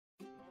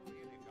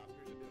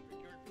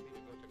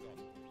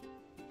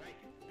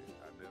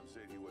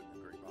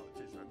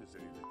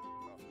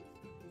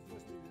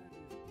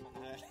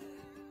man.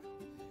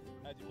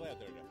 How'd you play out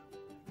there today?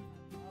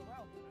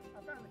 Well,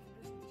 I found the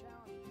conditions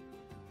challenging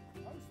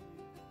mostly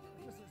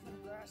because there's no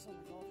grass on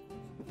the golf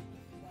course.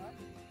 But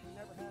there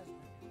never has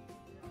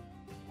been.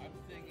 I'm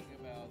thinking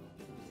about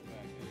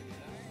perspective,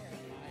 and I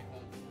have high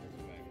hopes for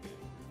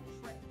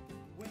perspective.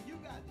 When you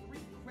got 3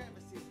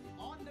 crevices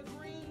on the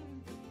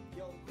green,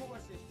 your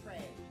course is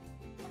trash.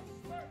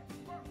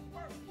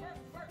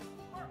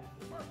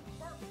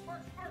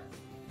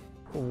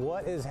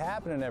 What is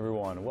happening,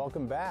 everyone?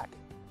 Welcome back.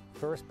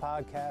 First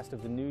podcast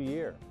of the new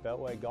year.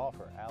 Beltway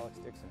golfer Alex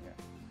Dixon here.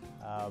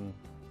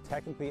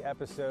 Technically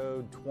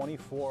episode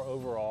 24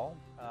 overall,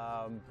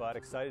 but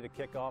excited to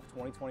kick off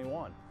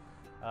 2021.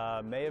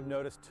 May have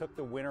noticed took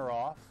the winter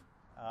off.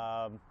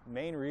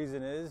 Main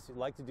reason is you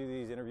like to do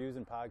these interviews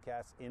and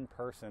podcasts in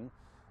person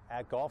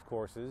at golf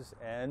courses,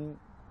 and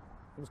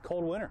it was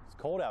cold winter. It's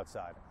cold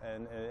outside,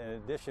 and in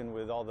addition,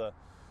 with all the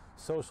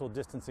social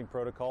distancing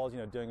protocols,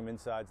 doing them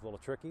inside is a little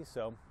tricky.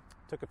 So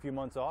took a few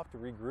months off to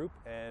regroup,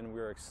 and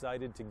we're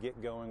excited to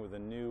get going with a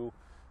new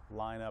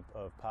lineup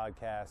of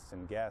podcasts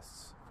and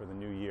guests for the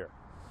new year.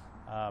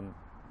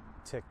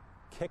 To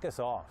kick us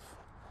off,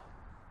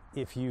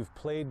 if you've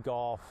played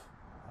golf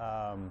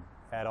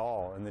at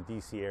all in the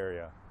DC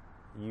area,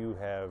 you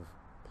have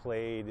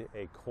played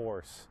a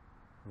course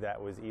that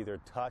was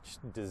either touched,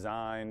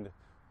 designed,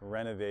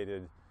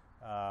 renovated,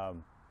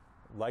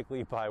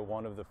 likely by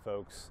one of the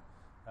folks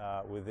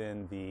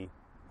within the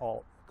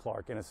Ault,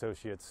 Clark and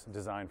Associates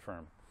design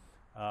firm.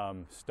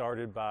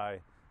 Started by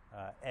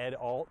Ed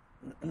Ault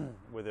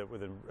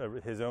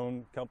with his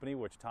own company,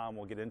 which Tom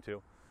will get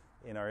into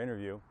in our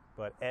interview.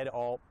 But Ed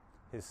Ault,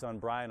 his son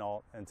Brian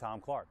Ault, and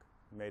Tom Clark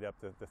made up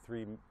the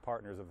 3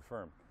 partners of the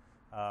firm.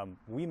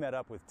 We met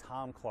up with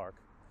Tom Clark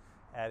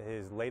at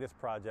his latest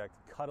project,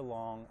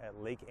 Cutalong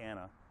at Lake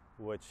Anna,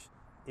 which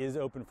is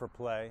open for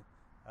play,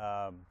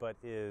 but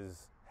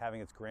is having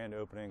its grand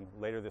opening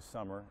later this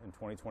summer in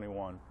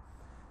 2021.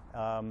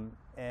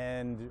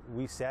 And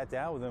we sat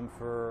down with him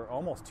for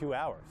almost 2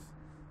 hours.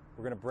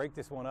 We're going to break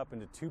this one up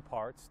into 2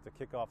 parts to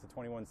kick off the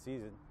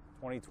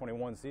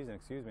 2021 season,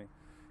 excuse me.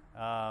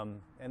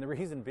 And the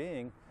reason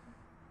being,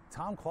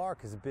 Tom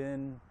Clark has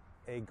been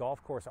a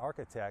golf course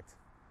architect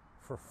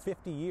for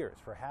 50 years,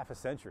 for half a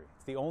century.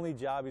 It's the only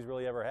job he's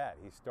really ever had.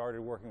 He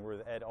started working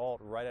with Ed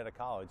Ault right out of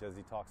college, as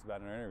he talks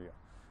about in our interview.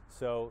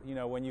 So,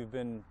 when you've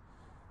been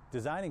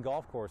designing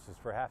golf courses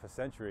for half a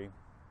century,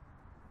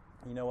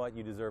 you know what?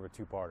 You deserve a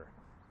 2-parter.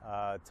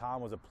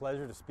 Tom was a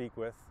pleasure to speak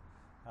with.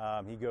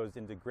 He goes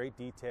into great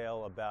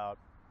detail about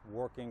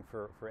working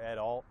for Ed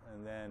Ault,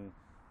 and then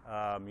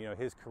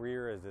his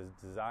career as a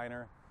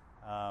designer.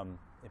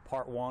 In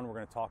part 1, we're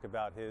going to talk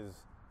about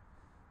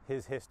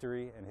his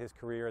history and his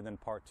career, and then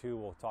part 2,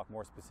 we'll talk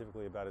more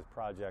specifically about his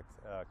project,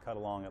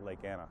 Cutalong at Lake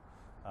Anna,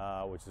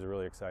 which is a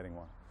really exciting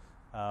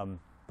one.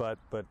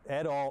 But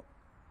Ed Ault,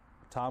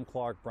 Tom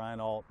Clark, Brian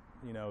Ault,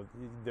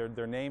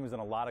 their name is on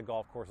a lot of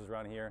golf courses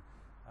around here.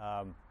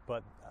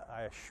 But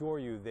I assure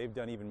you, they've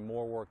done even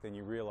more work than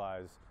you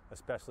realize,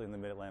 especially in the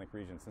Mid-Atlantic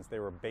region, since they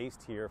were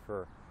based here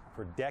for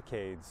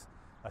decades,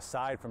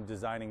 aside from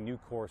designing new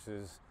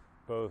courses,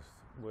 both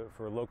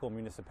for local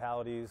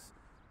municipalities,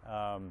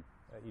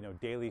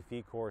 daily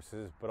fee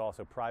courses, but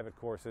also private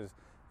courses.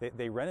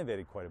 They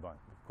renovated quite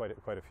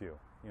a few.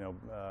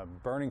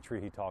 Burning Tree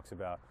he talks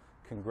about,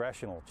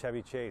 Congressional,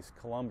 Chevy Chase,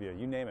 Columbia,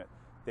 you name it.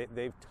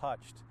 They've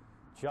touched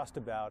just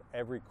about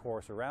every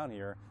course around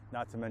here,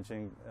 not to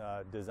mention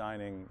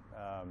designing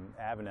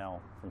Avenel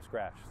from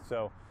scratch.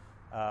 So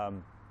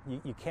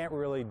you can't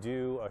really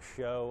do a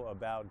show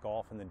about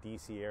golf in the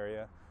DC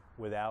area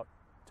without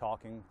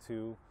talking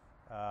to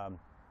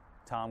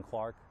Tom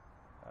Clark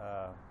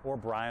or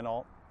Brian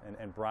Ault.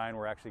 And Brian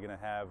we're actually going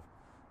to have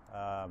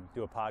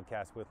do a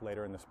podcast with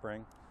later in the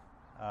spring.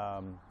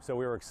 So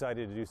we were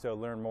excited to do so,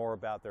 learn more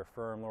about their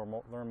firm,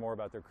 learn more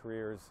about their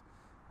careers,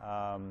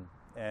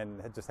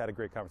 and had just had a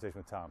great conversation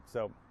with Tom.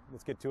 So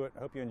let's get to it. I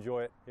hope you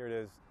enjoy it. Here it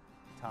is,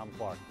 Tom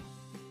Clark.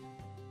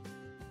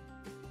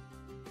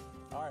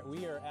 All right,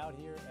 we are out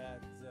here at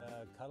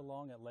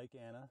Cutalong at Lake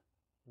Anna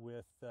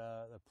with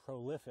the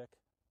prolific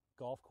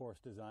golf course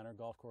designer,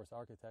 golf course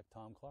architect,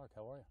 Tom Clark.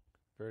 How are you?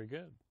 Very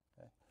good.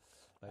 Okay.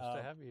 Nice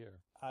to have you here.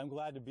 I'm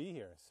glad to be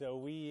here. So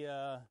we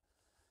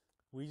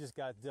just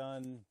got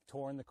done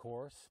touring the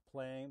course,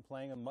 playing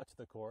much of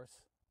the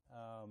course.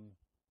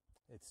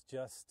 It's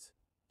just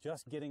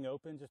getting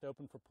open, just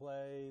open for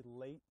play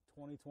late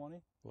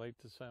 2020. Late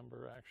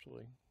December,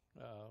 actually.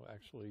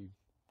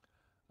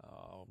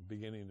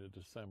 Beginning of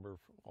December,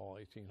 all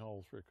 18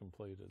 holes were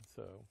completed.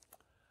 So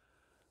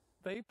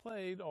they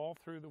played all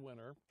through the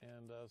winter,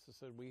 and as I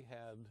said, we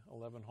had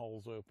 11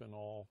 holes open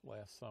all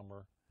last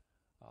summer,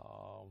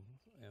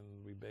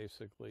 and we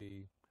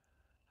basically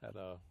had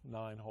a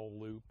 9-hole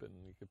loop, and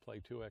you could play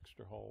 2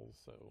 extra holes.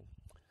 So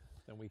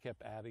then we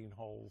kept adding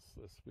holes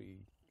as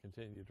we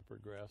continued to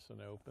progress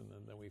and open,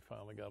 and then we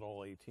finally got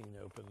all 18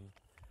 open,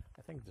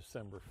 I think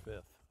December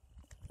 5th.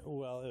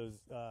 Well, it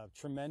was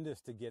tremendous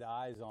to get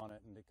eyes on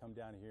it and to come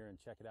down here and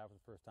check it out for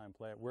the first time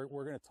play it. We're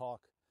going to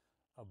talk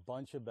a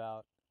bunch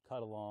about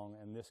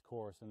Cutalong and this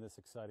course and this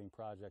exciting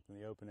project in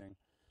the opening.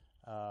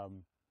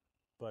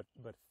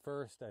 But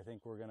first, I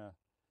think we're going to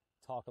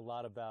talk a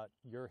lot about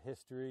your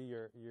history,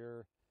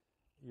 your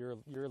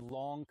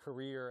long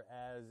career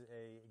as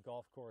a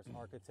golf course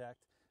architect,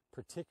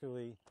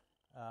 particularly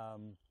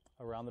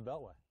around the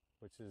Beltway,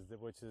 which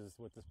is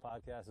what this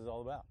podcast is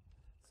all about.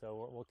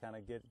 So we'll kind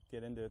of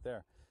get into it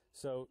there.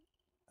 So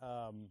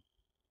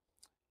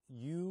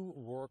you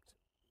worked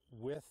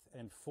with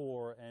and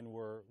for and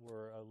were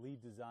a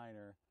lead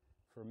designer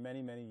for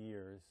many, many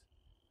years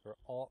for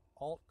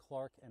Ault,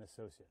 Clark and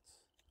Associates.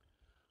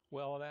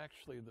 Well,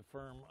 actually, the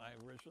firm I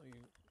originally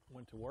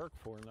went to work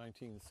for in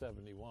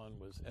 1971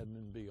 was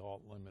Edmund B.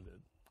 Ault Limited.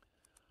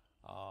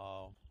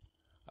 I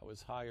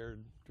was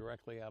hired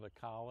directly out of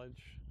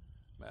college.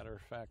 Matter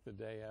of fact, the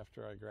day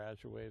after I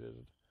graduated,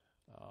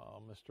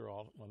 Mr.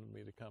 Ault wanted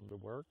me to come to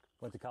work.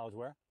 Went to college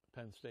where?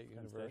 Penn State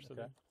Penn University. State,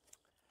 okay.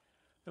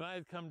 And I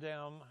had come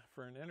down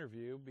for an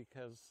interview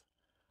because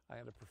I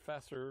had a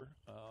professor,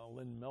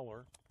 Lynn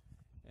Miller,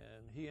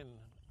 and he and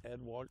Ed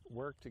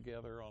worked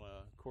together on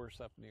a course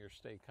up near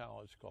State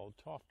College called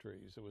Toff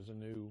Trees. It was a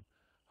new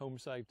home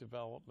site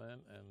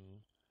development and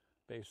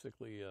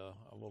basically a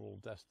little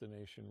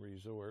destination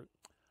resort,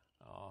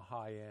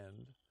 high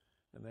end.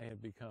 And they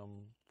had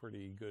become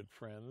pretty good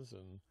friends.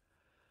 And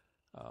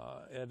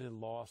Ed had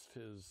lost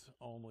his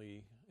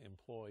only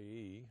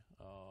employee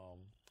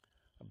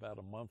about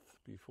a month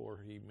before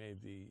he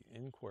made the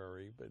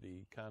inquiry, but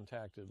he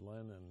contacted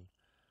Lynn and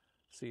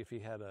see if he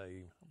had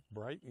a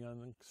bright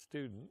young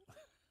student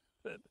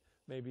that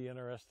may be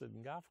interested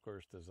in golf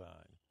course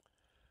design.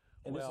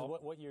 And this is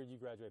what year did you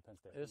graduate Penn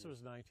State? This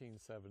was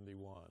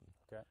 1971.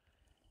 Okay.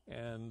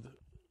 And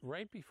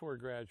right before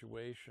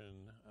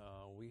graduation,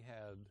 we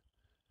had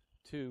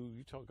two,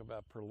 you talk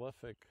about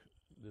prolific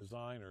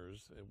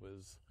designers. It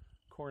was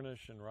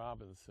Cornish and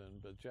Robinson,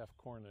 but Jeff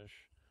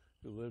Cornish,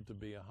 who lived to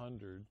be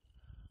 100,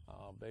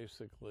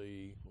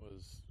 basically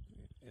was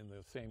in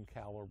the same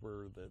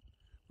caliber that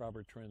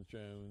Robert Trent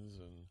Jones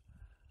and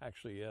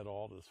actually Ed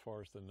Ault as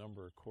far as the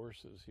number of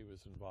courses he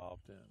was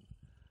involved in.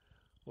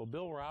 Well,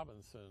 Bill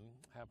Robinson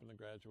happened to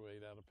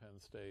graduate out of Penn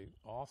State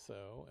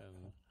also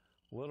and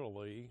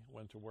literally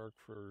went to work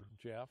for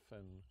Jeff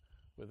and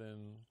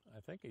within, I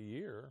think, a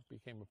year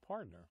became a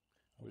partner.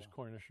 It was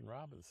Cornish and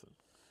Robinson.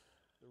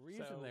 The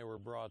reason they were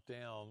brought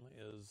down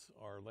is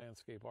our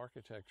landscape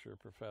architecture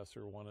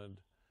professor wanted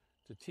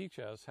to teach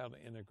us how to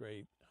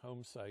integrate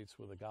home sites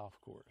with a golf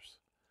course.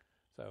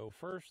 So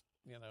first,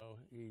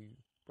 he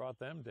brought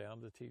them down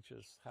to teach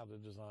us how to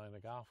design a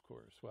golf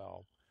course.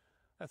 Well,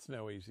 that's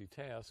no easy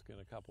task in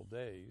a couple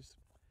days.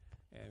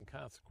 And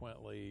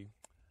consequently,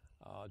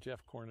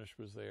 Jeff Cornish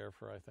was there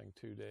for, I think,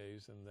 2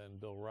 days, and then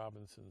Bill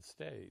Robinson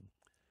stayed.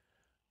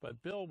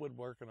 But Bill would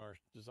work in our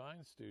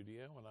design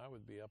studio, and I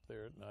would be up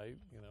there at night,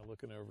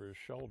 looking over his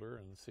shoulder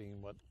and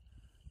seeing what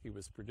he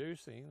was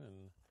producing.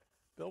 And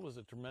Bill was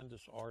a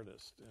tremendous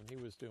artist, and he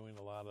was doing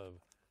a lot of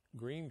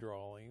green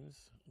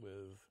drawings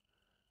with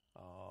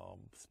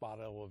spot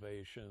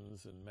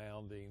elevations and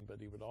mounding, but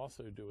he would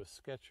also do a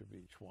sketch of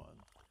each one.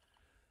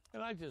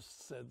 And I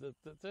just said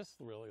that this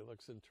really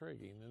looks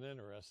intriguing and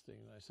interesting.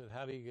 And I said,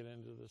 how do you get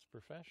into this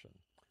profession?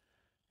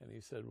 And he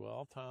said,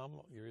 well,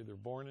 Tom, you're either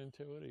born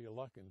into it or you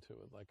luck into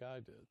it, like I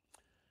did.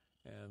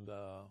 And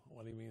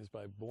what he means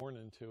by born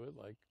into it,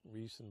 like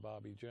Reese and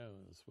Bobby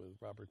Jones with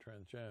Robert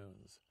Trent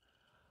Jones.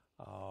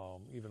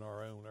 Even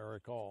our own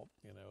Eric Ault,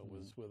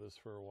 was with us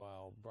for a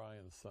while,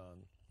 Brian's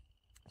son.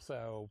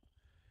 So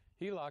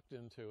he lucked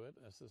into it.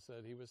 As I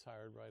said, he was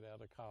hired right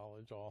out of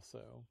college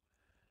also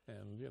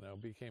and,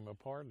 became a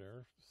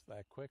partner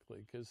that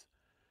quickly because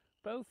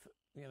both,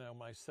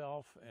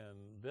 myself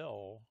and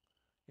Bill,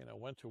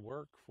 went to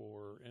work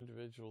for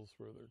individuals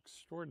who were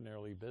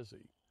extraordinarily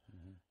busy.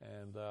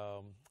 And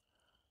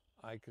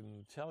I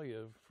can tell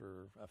you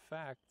for a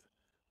fact,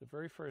 the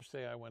very first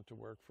day I went to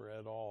work for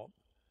Ed Ault,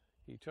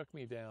 he took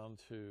me down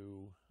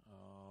to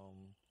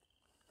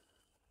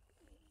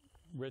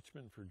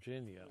Richmond,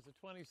 Virginia. It was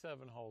a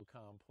 27-hole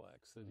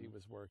complex that he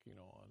was working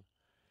on.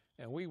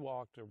 And we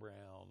walked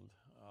around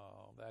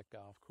that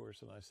golf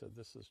course, and I said,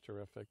 this is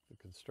terrific, the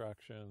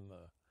construction,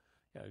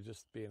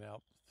 just being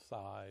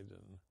outside.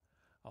 And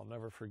I'll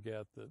never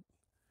forget that,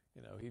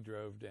 he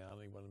drove down.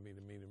 He wanted me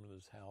to meet him at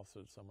his house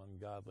at some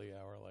ungodly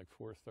hour, like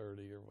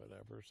 4:30 or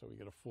whatever, so we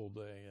get a full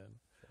day in.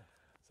 Sure.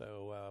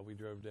 So we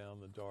drove down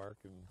in the dark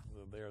and we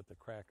were there at the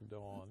crack of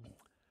dawn.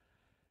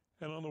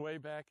 And on the way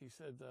back, he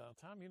said,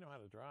 Tom, you know how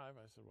to drive?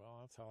 I said, well,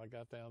 that's how I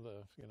got down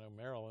to,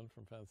 Maryland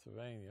from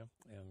Pennsylvania.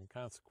 And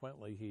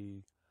consequently,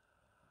 he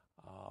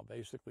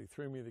basically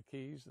threw me the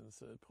keys and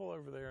said, pull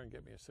over there and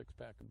get me a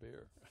 6-pack of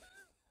beer.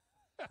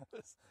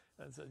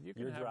 And said, you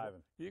can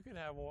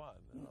have one.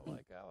 And I'm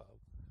like, oh,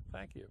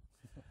 thank you.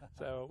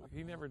 So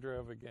he never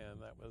drove again.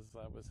 That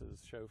was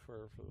his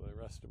chauffeur for the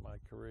rest of my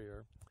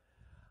career.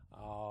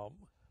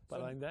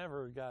 But I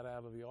never got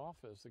out of the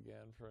office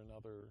again for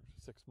another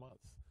 6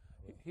 months.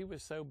 He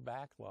was so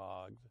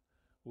backlogged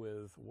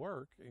with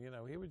work,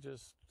 he would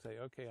just say,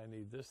 okay, I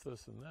need this,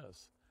 this, and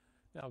this.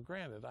 Now,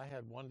 granted, I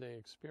had one-day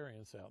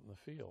experience out in the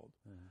field,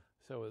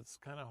 so it's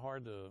kind of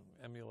hard to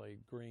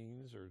emulate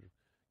greens or,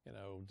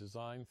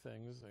 design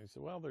things. And he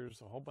said, well,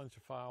 there's a whole bunch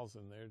of files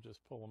in there, just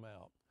pull them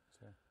out.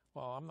 Sure.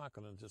 Well, I'm not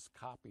going to just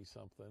copy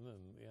something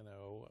and,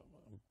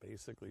 I'm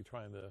basically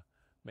trying to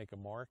make a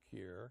mark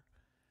here.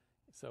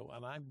 So,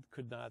 and I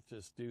could not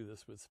just do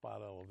this with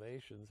spot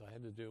elevations. I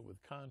had to do it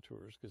with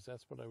contours because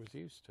that's what I was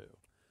used to.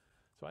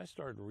 So I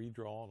started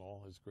redrawing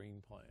all his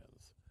green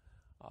plans.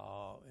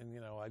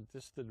 I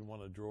just didn't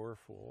want a drawer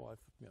full.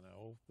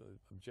 The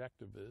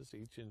objective is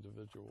each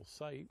individual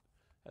site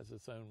has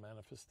its own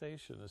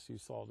manifestation, as you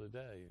saw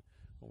today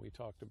when we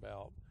talked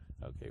about,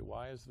 okay,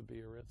 why is the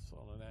Biarritz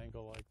on an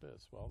angle like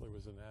this? Well, there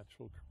was a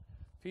natural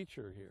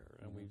feature here,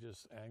 and we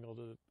just angled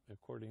it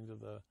according to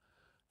the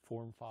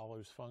form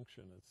follows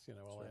function. It's,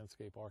 a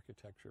landscape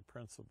architecture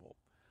principle.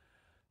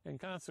 And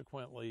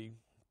consequently,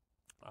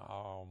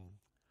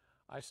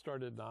 I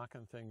started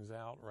knocking things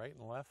out right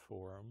and left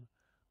for him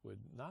with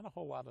not a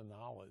whole lot of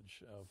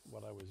knowledge of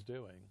what I was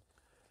doing.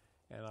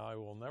 And I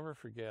will never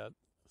forget,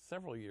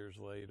 several years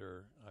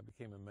later, I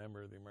became a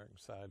member of the American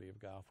Society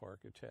of Golf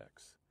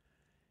Architects.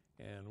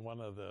 And one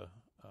of the,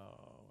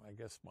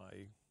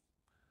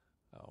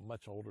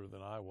 much older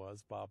than I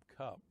was, Bob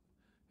Cupp,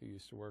 who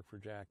used to work for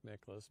Jack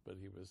Nicklaus, but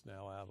he was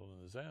now out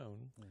on his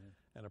own,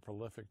 and a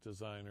prolific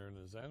designer in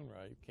his own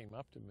right, came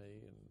up to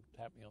me and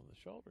tapped me on the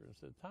shoulder and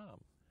said, Tom,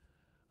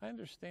 I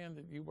understand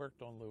that you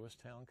worked on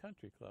Lewistown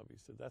Country Club. He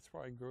said, that's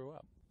where I grew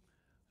up.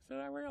 I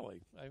said, oh,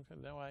 really? I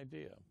had no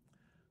idea.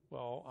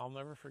 Well, I'll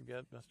never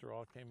forget, Mr.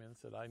 Ault came in and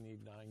said, I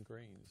need 9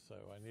 greens, so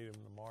I need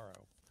them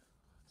tomorrow.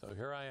 So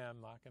here I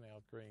am knocking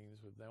out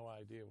greens with no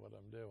idea what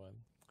I'm doing.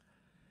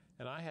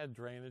 And I had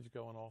drainage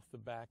going off the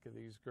back of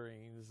these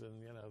greens,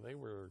 and, they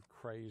were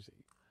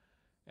crazy.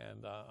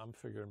 And I'm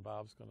figuring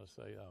Bob's going to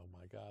say, oh,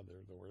 my God,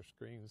 they're the worst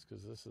greens,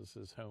 because this is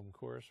his home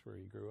course where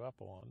he grew up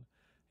on.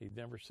 He'd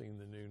never seen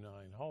the new 9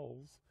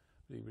 holes,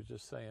 but he was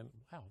just saying,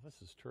 wow,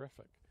 this is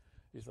terrific.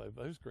 He's like,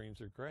 those greens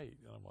are great.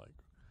 And I'm like,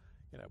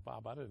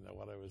 Bob, I didn't know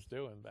what I was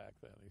doing back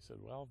then. He said,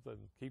 well, then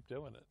keep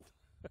doing it.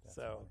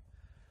 So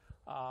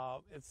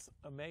it's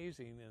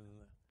amazing. And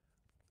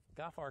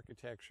golf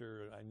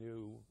architecture, I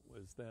knew,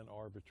 was then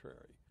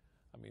arbitrary.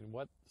 I mean,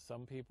 what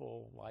some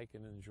people like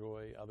and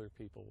enjoy, other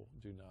people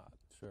do not.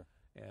 Sure.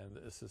 And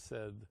as I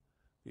said,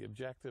 the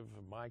objective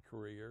of my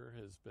career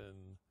has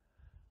been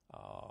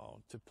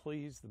to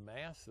please the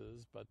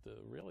masses, but to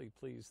really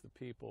please the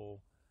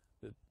people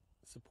that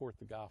support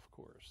the golf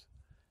course.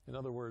 In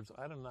other words,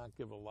 I do not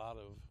give a lot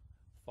of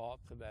thought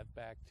to that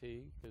back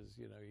tee because,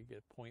 you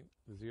get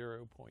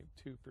 0.2%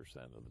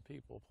 of the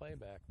people play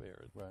back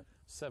there at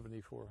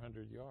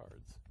 7,400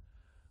 yards.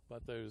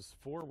 But those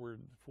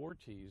forward 4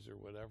 tees or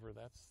whatever,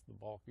 that's the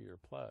bulk of your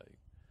play.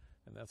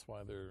 And that's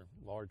why they're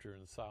larger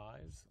in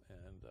size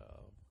and,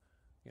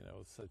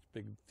 such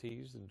big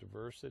tees and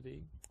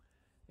diversity.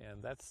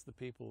 And that's the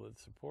people that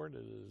support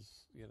it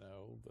is,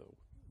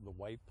 the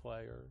white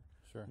player,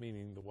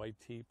 meaning the white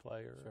tee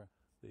player,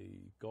 the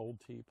gold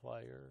tee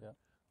player,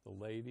 the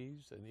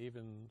ladies, and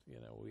even,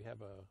 we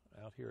have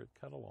out here at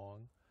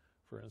Cutalong,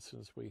 for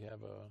instance, we have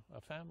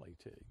a family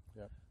tee.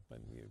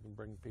 And you can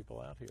bring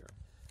people out here.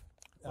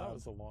 That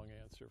was a long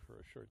answer for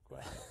a short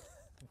question.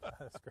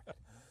 That's great.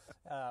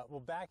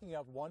 Well, backing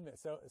up 1 minute.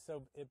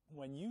 So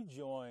when you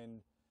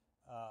joined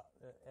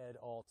Ed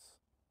Ault's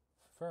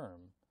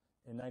firm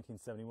in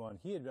 1971,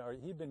 he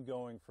had been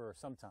going for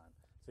some time.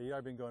 So he'd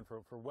already been going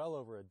for well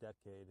over a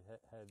decade.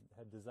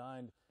 Had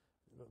designed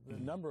a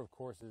number of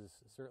courses,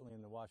 certainly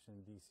in the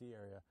Washington D.C.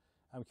 area.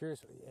 I'm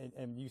curious,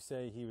 and you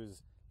say he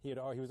was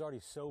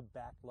already so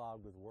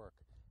backlogged with work.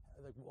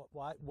 Like,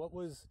 what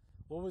was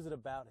it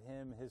about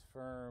him, his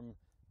firm,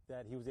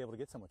 that he was able to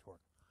get so much work?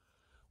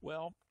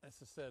 Well, as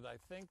I said, I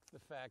think the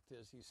fact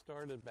is he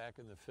started back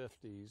in the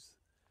 50s,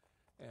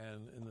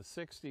 and in the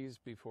 60s,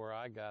 before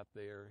I got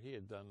there, he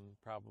had done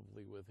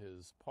probably with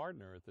his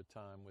partner at the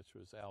time, which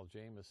was Al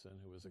Jamieson,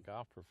 who was a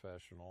golf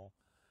professional.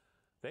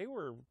 They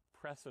were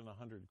pressing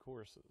 100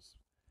 courses.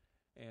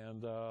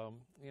 And,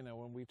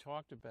 when we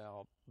talked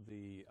about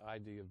the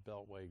idea of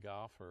Beltway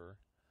golfer,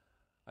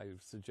 I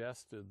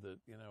suggested that,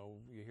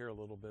 you hear a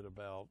little bit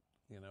about,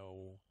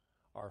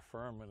 our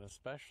firm and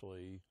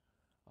especially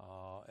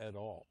Ed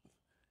Ault.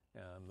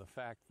 And the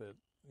fact that,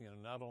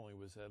 not only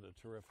was Ed a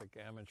terrific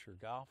amateur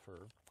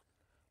golfer,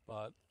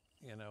 but,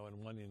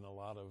 and winning a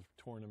lot of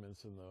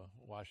tournaments in the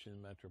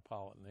Washington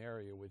metropolitan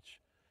area, which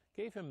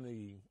gave him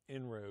the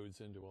inroads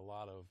into a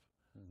lot of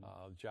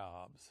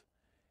jobs.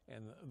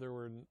 And there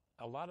were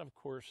a lot of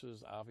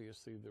courses,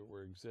 obviously, that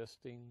were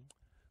existing.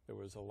 There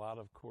was a lot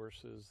of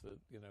courses that,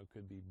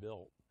 could be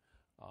built,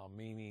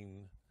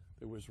 meaning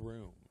there was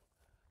room.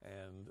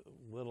 And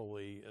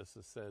literally, as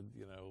I said,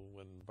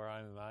 when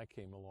Brian and I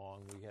came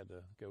along, we had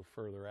to go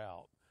further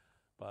out.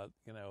 But,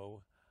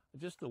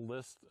 just a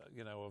list,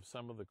 of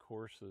some of the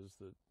courses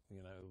that,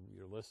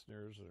 your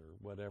listeners or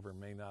whatever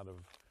may not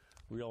have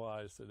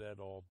realized that Ed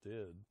Ault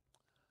did.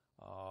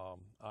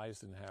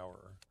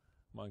 Eisenhower,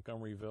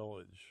 Montgomery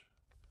Village,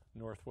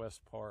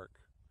 Northwest Park,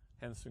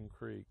 Henson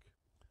Creek,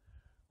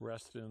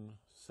 Reston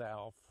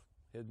South,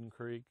 Hidden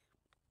Creek,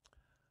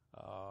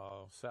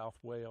 South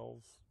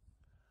Wales,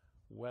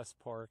 West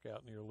Park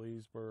out near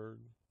Leesburg,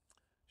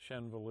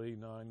 Shenville,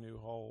 9 new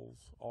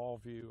holes,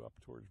 Allview up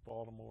towards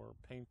Baltimore,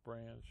 Paint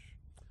Branch,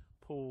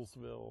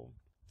 Poolsville,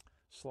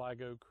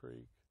 Sligo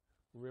Creek,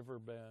 River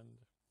Bend,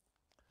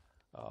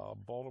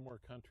 Baltimore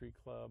Country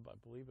Club, I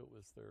believe it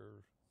was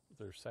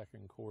their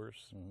second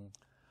course,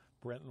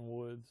 Brenton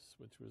Woods,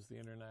 which was the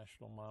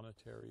International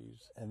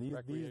Monetaries. And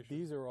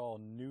these are all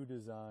new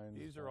designs?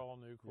 These are all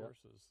new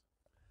courses.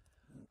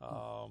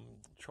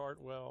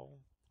 Chartwell,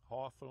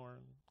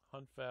 Hawthorne,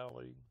 Hunt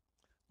Valley,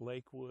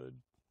 Lakewood,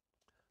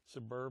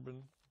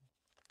 Suburban,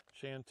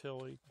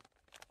 Chantilly.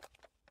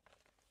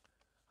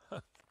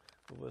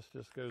 The list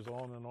just goes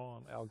on and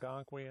on.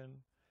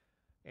 Algonquian,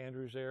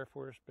 Andrews Air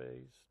Force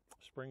Base,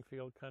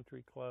 Springfield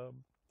Country Club,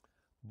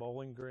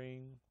 Bowling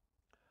Green,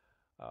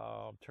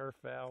 Turf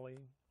Valley,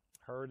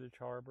 Heritage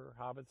Harbor,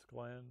 Hobbits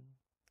Glen,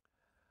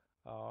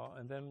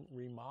 and then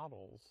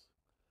remodels.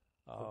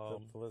 The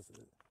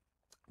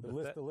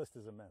list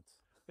is immense.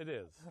 It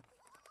is.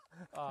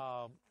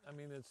 I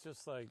mean, it's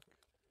just like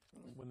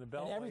when the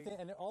Beltway... And everything,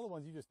 and all the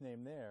ones you just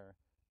named there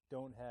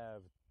don't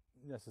have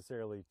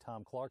necessarily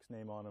Tom Clark's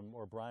name on them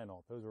or Brian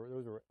Ault. Those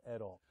were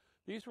Ed Ault.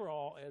 These were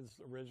all Ed's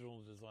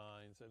original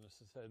designs, and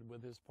as I said,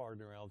 with his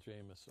partner Al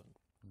Jamieson.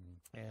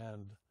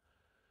 And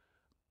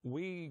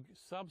we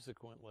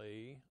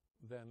subsequently,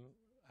 then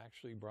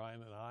actually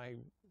Brian and I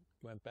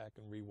went back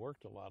and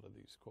reworked a lot of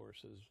these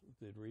courses,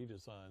 did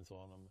redesigns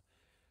on them.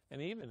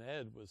 And even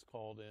Ed was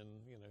called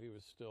in, he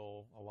was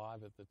still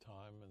alive at the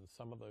time, and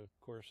some of the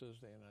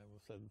courses,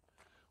 said,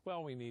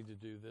 well, we need to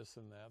do this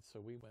and that, so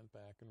we went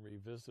back and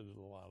revisited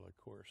a lot of the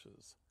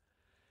courses.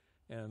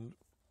 And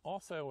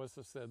also, as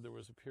I said, there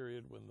was a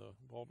period when the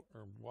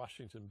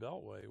Washington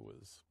Beltway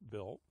was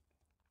built,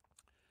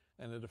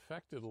 and it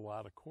affected a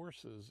lot of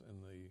courses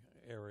in the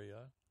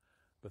area.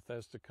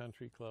 Bethesda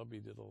Country Club, he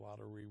did a lot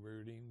of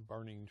rerouting.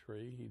 Burning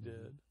Tree, he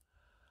did.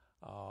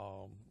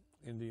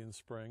 Indian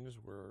Springs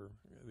were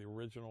the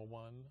original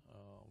one.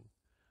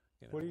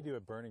 What do you do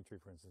at Burning Tree,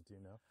 for instance? Do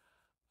you know?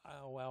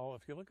 Well,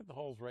 if you look at the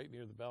holes right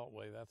near the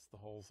Beltway, that's the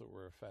holes that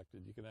were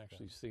affected. You can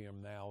actually see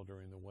them now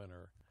during the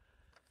winter.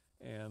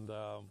 And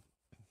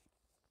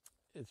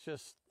it's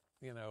just,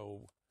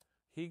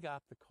 he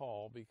got the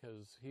call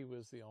because he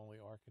was the only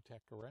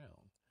architect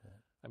around.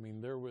 Right. I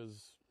mean, there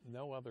was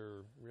no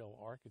other real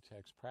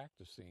architects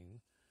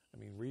practicing. I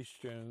mean, Reese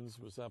Jones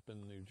was up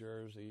in New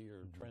Jersey,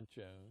 or Trent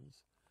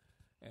Jones.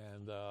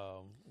 And,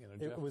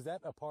 was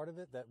that a part of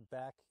it? That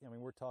back,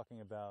 we're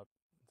talking about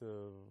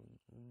the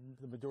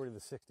majority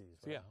of the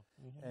 60s, right? Yeah.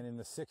 And in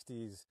the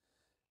 60s,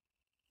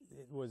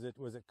 was it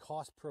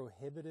cost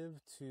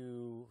prohibitive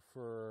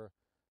for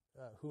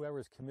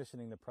whoever's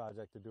commissioning the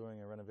project or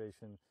doing a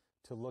renovation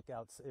to look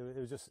out?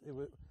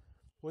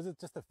 Was it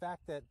just the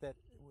fact that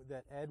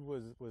Ed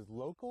was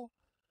local,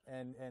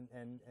 and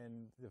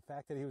the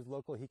fact that he was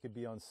local, he could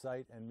be on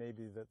site, and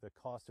maybe the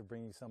cost of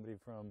bringing somebody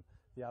from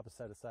the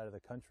opposite side of the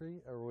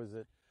country, or was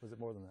it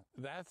more than that?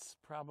 That's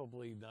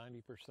probably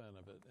 90%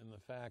 of it, and the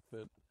fact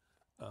that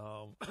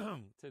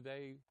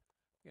today,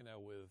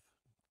 with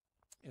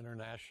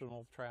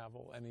international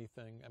travel,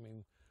 anything,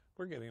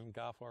 we're getting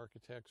golf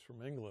architects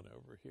from England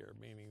over here,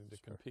 meaning to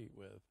compete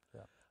with.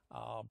 Yeah.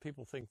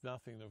 People think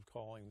nothing of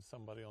calling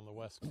somebody on the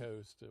West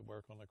Coast to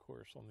work on a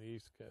course on the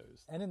East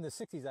Coast. And in the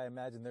 60s, I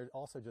imagine there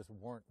also just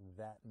weren't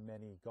that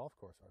many golf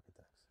course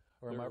architects.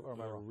 Or am I wrong?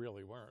 There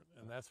really weren't.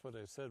 And that's what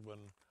I said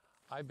when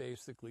I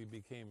basically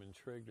became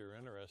intrigued or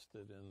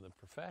interested in the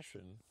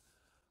profession.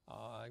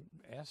 I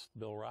asked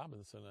Bill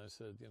Robinson, I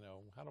said,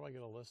 how do I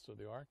get a list of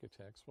the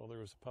architects? Well, there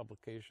was a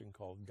publication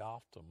called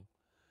Golfdom,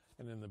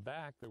 and in the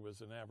back there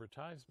was an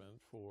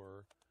advertisement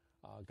for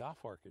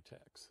golf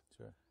architects.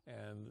 Sure.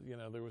 And,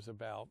 there was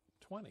about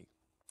 20.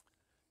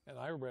 And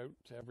I wrote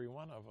to every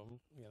one of them,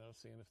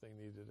 seeing if they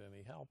needed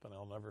any help. And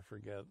I'll never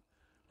forget,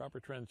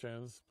 Robert Trent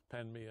Jones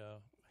penned me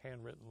a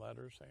handwritten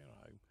letter saying,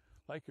 I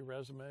like your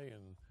resume,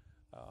 and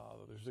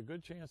there's a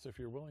good chance if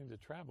you're willing to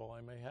travel,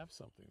 I may have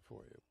something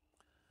for you.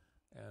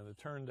 And it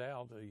turned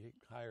out that he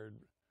hired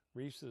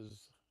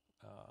Reese's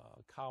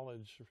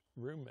college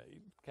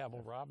roommate,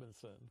 Cabell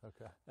Robinson.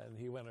 Okay. And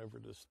he went over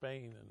to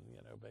Spain and,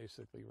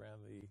 basically ran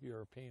the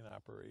European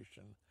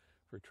operation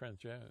for Trent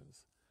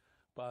Jones.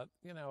 But,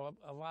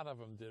 a lot of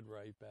them did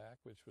write back,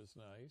 which was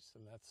nice.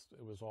 And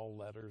it was all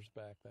letters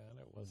back then.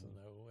 It wasn't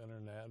no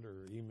internet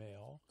or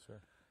email.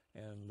 Sure.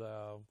 And,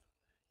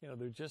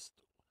 they're just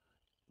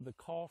the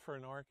call for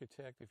an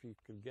architect, if you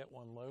could get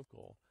one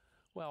local.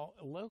 Well,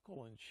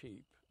 local and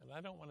cheap. And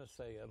I don't want to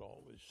say Ed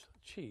Ault was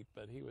cheap,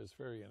 but he was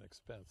very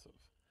inexpensive.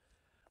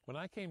 When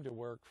I came to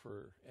work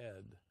for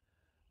Ed,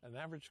 an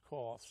average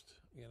cost,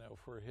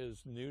 for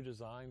his new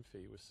design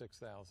fee was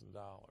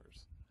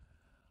 $6,000,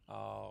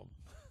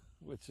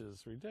 which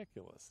is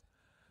ridiculous.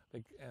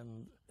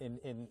 And in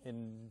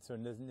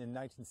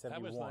 1971.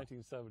 That was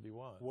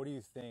 1971. What do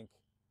you think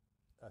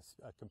a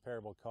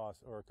comparable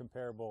cost or a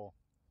comparable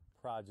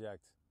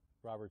project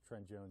Robert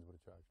Trent Jones would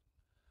have charged?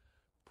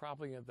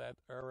 probably in that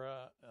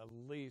era, at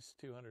least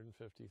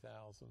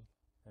 250,000.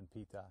 And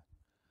Pete Dye.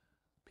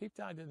 Pete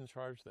Dye didn't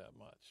charge that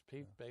much.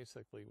 Pete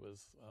basically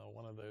was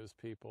one of those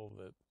people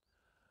that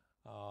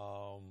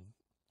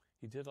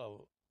he did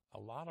a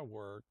lot of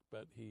work,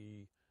 but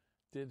he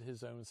did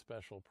his own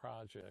special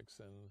projects,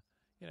 and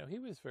he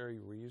was very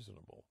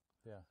reasonable.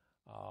 Yeah.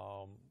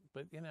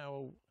 But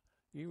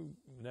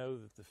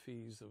that the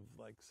fees of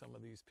like some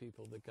of these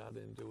people that got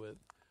into it,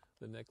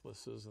 the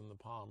Nicklases and the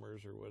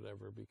Palmers or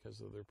whatever, because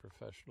of their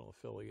professional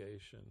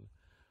affiliation.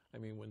 I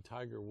mean, when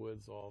Tiger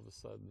Woods all of a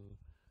sudden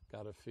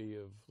got a fee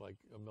of like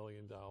 $1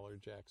 million,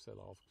 Jack said,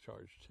 I'll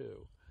charge $2 million.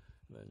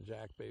 And then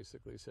Jack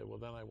basically said, well,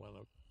 then I want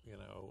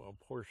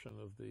a portion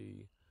of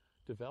the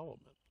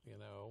development,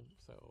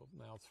 so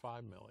now it's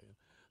 $5 million.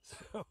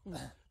 So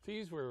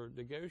fees were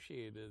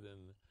negotiated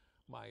in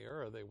my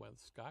era, they went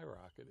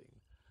skyrocketing.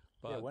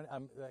 But yeah, when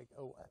I'm like,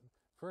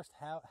 first,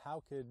 how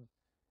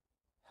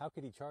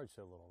could he charge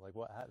so little?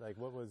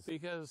 What was?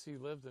 Because he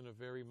lived in a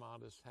very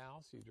modest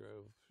house. He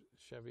drove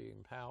Chevy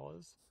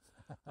Impalas.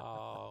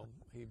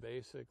 He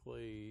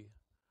basically,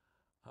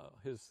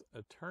 his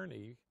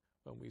attorney,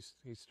 when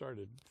he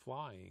started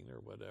flying or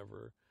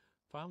whatever,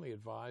 finally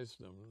advised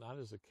him, not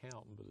as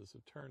accountant, but as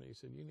attorney,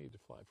 said, you need to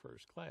fly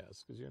first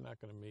class because you're not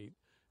going to meet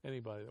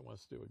anybody that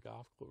wants to do a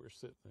golf course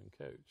sitting and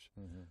coach.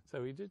 Mm-hmm.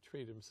 So he did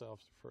treat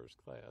himself to first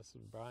class,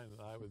 and Brian and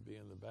I would be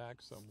in the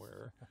back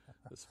somewhere,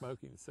 the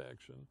smoking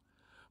section.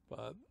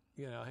 But,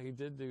 he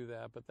did do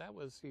that, but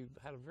he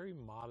had a very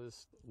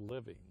modest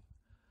living.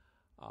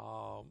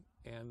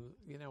 And,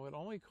 it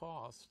only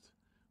cost,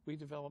 we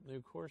developed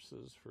new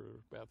courses for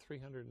about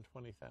 $320,000.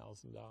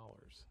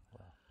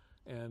 Wow.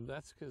 And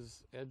that's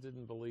because Ed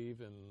didn't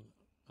believe in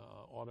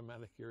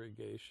automatic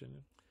irrigation.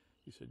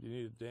 He said, you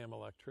need a damn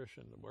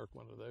electrician to work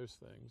one of those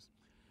things.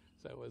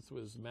 So it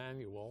was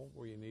manual,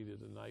 where you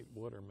needed a night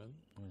waterman.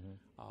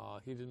 Mm-hmm.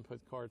 He didn't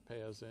put cart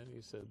paths in.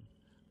 He said,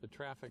 the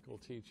traffic will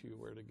teach you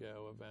where to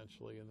go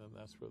eventually, and then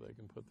that's where they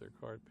can put their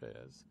cart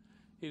paths.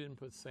 He didn't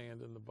put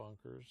sand in the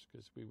bunkers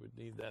because we would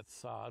need that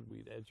sod.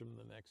 We'd edge them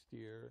the next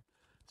year,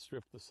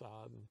 strip the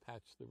sod, and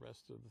patch the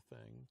rest of the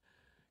thing.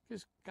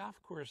 Because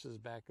golf courses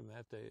back in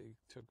that day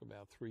took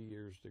about 3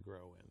 years to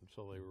grow in,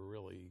 so they were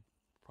really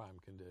prime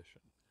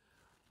condition.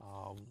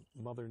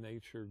 Mother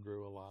Nature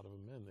grew a lot of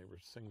them in. They were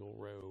single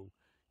row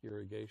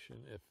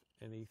irrigation, if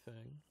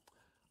anything,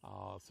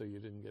 so you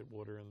didn't get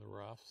water in the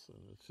roughs.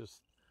 And it's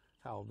just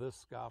how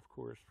this golf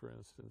course, for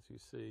instance, you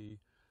see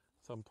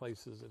some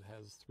places it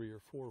has 3 or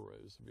 4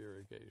 rows of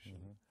irrigation.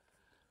 Mm-hmm.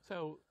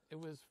 So it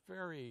was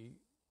very,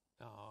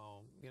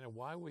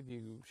 why would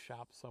you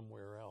shop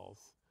somewhere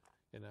else,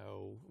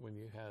 when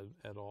you had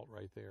Ed Ault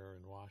right there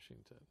in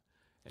Washington?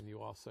 And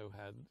you also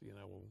had,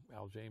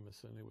 Al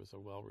Jamieson, who was a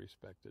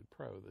well-respected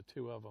pro. The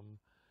two of them,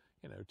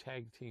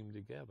 tag teamed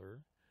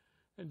together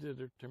and did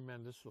a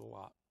tremendous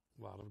lot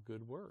of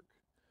good work.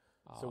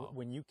 So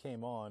when you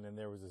came on and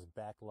there was this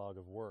backlog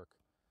of work,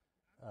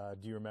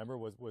 do you remember,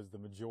 was the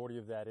majority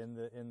of that in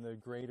the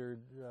greater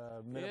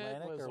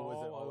Mid-Atlantic? It was or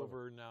was it all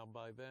over. Now,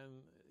 by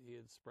then, he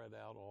had spread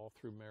out all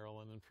through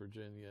Maryland and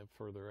Virginia,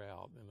 further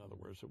out. In other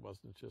words, it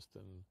wasn't just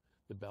in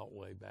the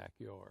Beltway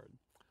backyard.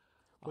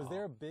 Was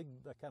there a big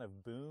kind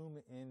of boom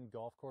in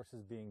golf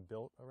courses being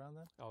built around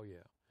then? Oh,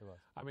 yeah. There was.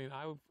 I mean,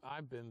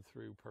 I've been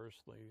through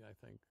personally, I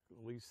think,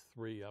 at least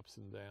 3 ups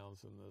and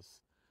downs in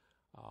this,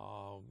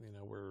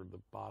 where the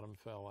bottom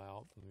fell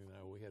out and,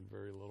 we had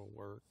very little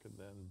work, and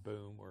then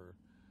boom, we're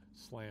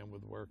slammed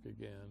with work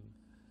again.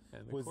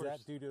 And was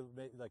that due to,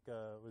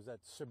 was that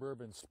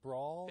suburban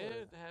sprawl?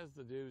 It has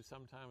to do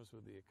sometimes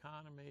with the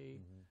economy,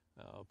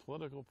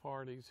 political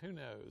parties, who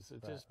knows?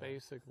 It just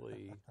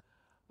basically...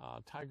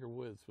 Tiger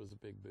Woods was a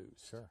big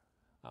boost. Sure.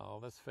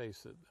 Let's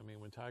face it. I mean,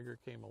 when Tiger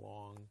came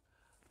along,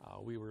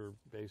 we were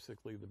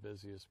basically the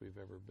busiest we've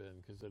ever been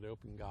because it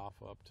opened golf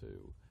up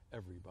to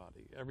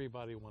everybody.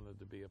 Everybody wanted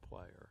to be a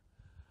player.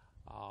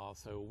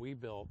 So we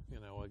built,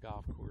 a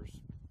golf course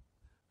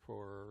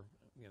for,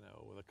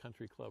 with a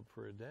country club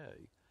for a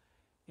day.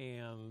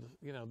 And,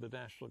 the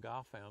National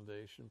Golf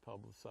Foundation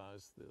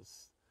publicized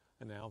this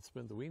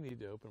announcement that we need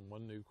to open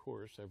 1 new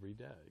course every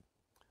day.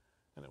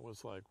 And it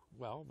was like,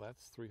 well,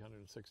 that's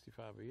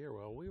 365 a year.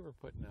 Well, we were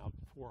putting out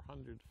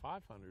 400,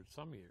 500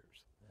 some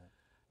years.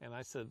 Yeah. And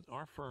I said,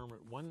 our firm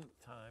at one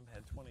time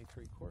had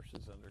 23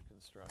 courses under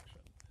construction,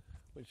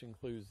 which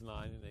includes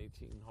 9 and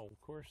 18-hole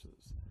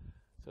courses.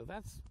 So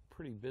that's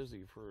pretty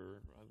busy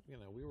for,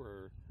 we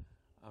were,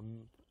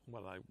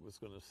 what I was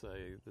going to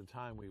say, at the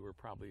time we were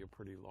probably a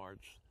pretty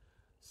large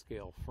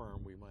scale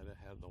firm. We might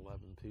have had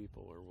 11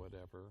 people or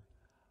whatever.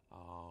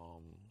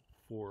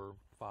 4,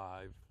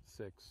 5,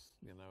 6,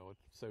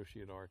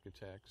 associate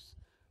architects,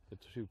 the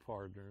 2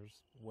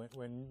 partners.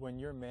 When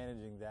you're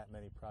managing that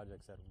many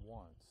projects at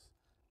once,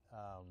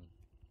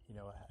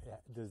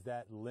 does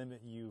that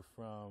limit you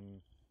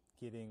from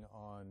getting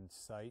on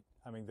site?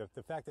 I mean,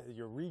 the fact that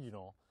you're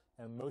regional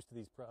and most of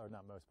these, or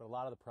not most, but a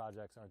lot of the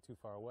projects aren't too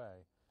far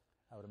away,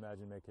 I would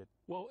imagine make it.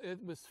 Well,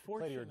 it was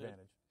fortunate to your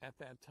advantage. At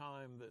that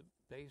time that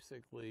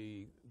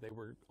basically they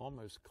were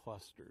almost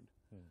clustered.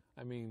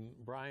 I mean,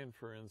 Brian,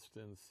 for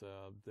instance,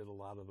 did a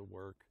lot of the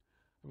work.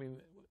 I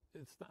mean,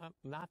 it's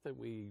not that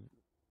we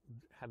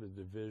had a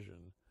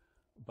division,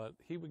 but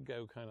he would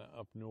go kind of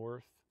up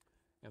north,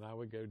 and I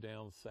would go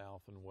down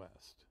south and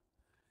west.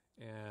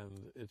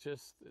 And it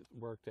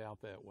worked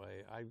out that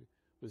way. I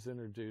was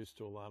introduced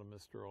to a lot of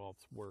Mr.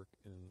 Ault's work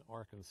in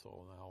Arkansas.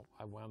 Now,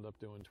 I wound up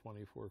doing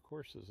 24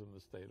 courses in the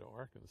state of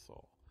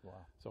Arkansas.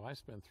 Wow. So I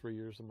spent 3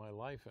 years of my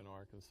life in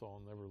Arkansas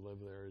and never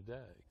lived there a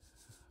day.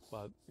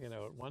 But, you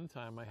know, at one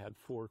time I had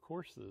 4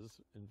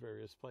 courses in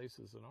various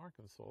places in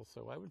Arkansas.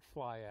 So I would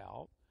fly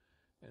out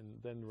and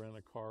then rent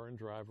a car and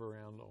drive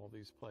around all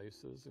these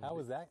places. How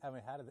was that? I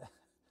mean, how did that,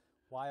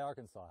 why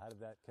Arkansas? How did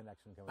that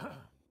connection come about?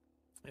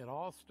 It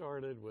all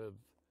started with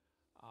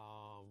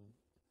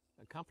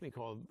a company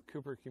called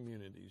Cooper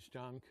Communities,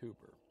 John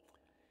Cooper.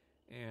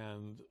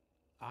 And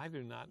I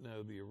do not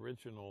know the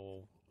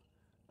original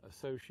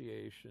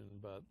association,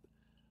 but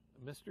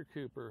Mr.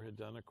 Cooper had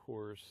done a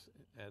course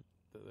at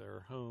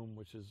their home,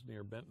 which is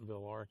near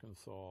Bentonville,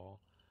 Arkansas,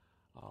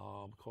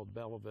 called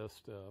Bella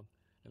Vista,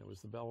 and it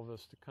was the Bella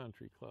Vista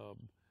Country Club.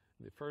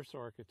 The first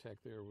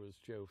architect there was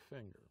Joe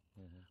Finger.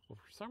 Well,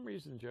 for some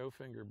reason, Joe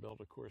Finger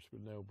built a course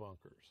with no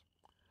bunkers.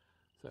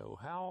 So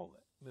how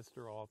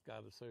Mr. Ault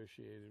got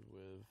associated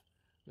with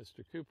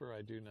Mr. Cooper,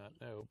 I do not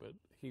know, but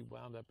he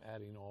wound up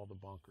adding all the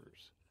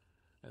bunkers.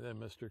 And then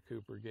Mr.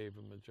 Cooper gave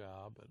him a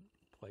job at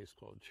a place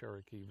called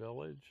Cherokee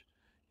Village.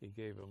 He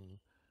gave him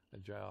a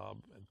job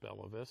at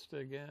Bella Vista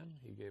again.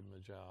 He gave him a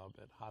job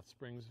at Hot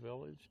Springs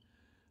Village.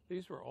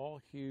 These were all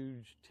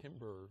huge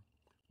timber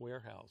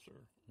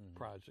warehouser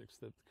projects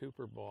that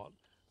Cooper bought.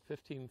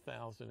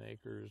 15,000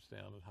 acres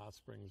down at Hot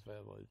Springs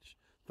Village,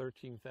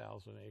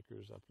 13,000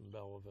 acres up in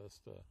Bella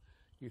Vista.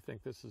 You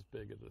think this is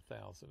big at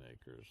 1,000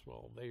 acres.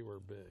 Well, they were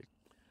big.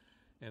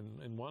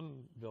 And in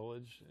one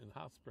village, in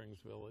Hot Springs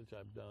Village,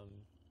 I've done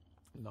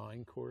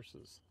 9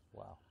 courses.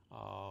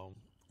 Wow.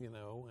 You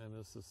know, and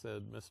as I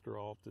said, Mr.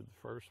 Ault did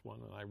the first one,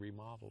 and I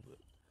remodeled it.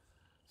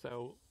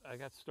 So I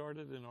got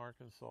started in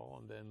Arkansas,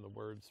 and then the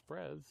word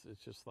spreads.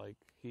 It's just like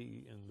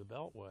he in the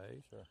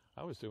Beltway. Sure.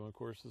 I was doing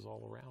courses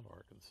all around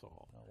Arkansas.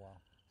 Oh,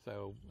 wow.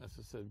 So, as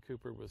I said,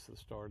 Cooper was the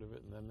start of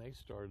it, and then they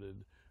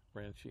started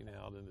branching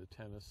out into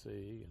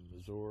Tennessee and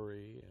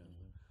Missouri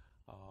and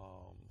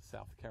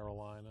South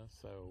Carolina.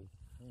 So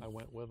I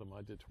went with them.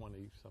 I did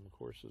 20-some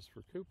courses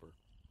for Cooper.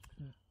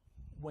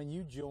 When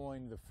you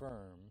joined the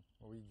firm,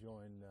 or you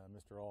joined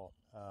Mr. Ault,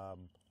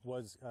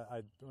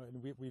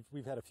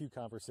 we've had a few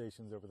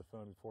conversations over the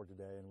phone before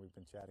today, and we've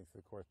been chatting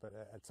through the course. But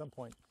at some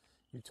point,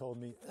 you told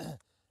me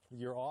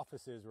your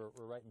offices were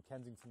right in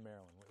Kensington,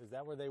 Maryland. Is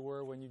that where they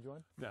were when you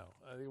joined? No,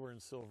 they were in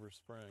Silver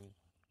Spring.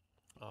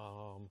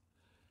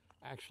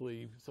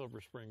 Actually,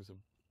 Silver Spring's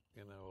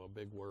a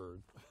big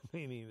word,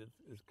 meaning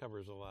it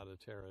covers a lot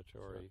of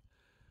territory. Sure.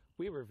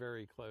 We were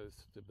very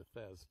close to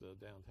Bethesda,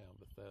 downtown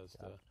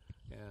Bethesda,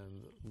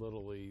 and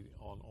literally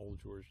on Old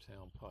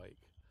Georgetown Pike.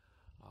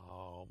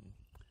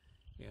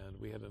 And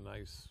we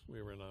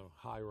were in a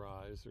high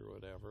rise or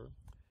whatever,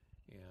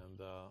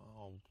 and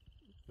I'll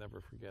never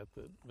forget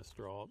that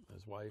Mr. Ault,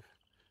 his wife,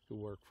 who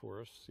worked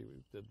for us, she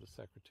did the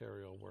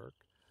secretarial work,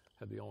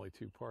 had the only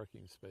 2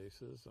 parking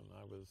spaces, and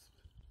I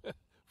was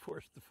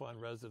forced to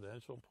find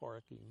residential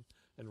parking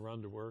and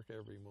run to work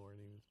every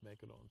morning to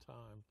make it on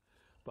time.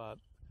 But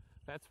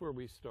that's where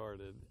we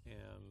started,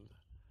 and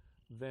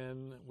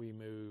then we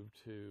moved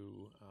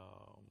to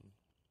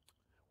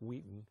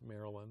Wheaton,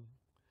 Maryland,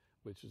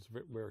 which is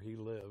where he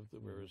lived,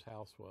 where his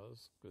house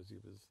was, because he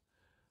was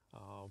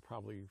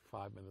probably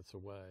 5 minutes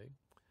away.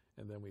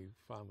 And then we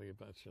finally,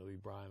 eventually,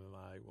 Brian and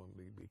I, when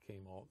we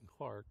became Ault and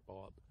Clark,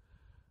 bought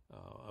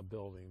a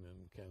building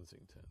in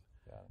Kensington.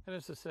 And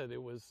as I said,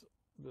 it was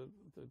the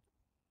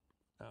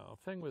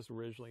thing was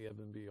originally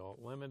F&B Ault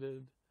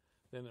Limited.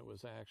 Then it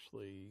was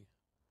actually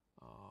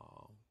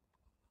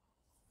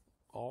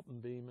Alton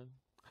Beeman.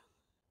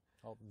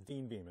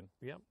 Dean Beeman.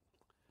 Yep.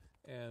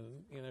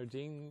 And,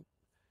 Dean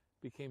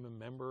became a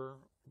member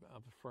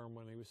of the firm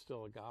when he was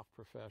still a golf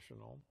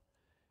professional.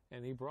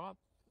 And he brought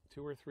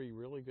 2 or 3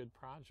 really good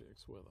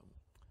projects with him.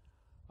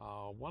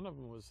 One of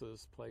them was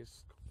this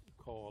place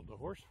called a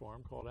horse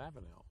farm called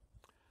Avenel.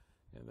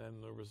 And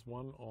then there was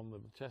one on the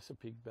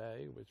Chesapeake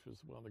Bay, which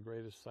was one of the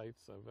greatest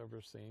sights I've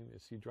ever seen.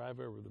 As you drive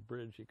over the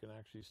bridge, you can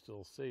actually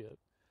still see it.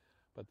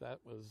 But that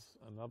was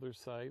another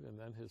site, and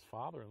then his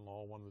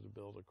father-in-law wanted to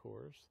build a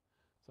course.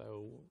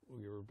 So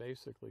we were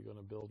basically going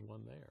to build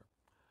one there.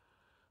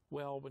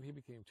 Well, when he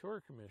became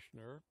tour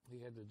commissioner,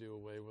 he had to do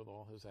away with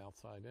all his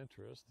outside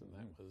interests, and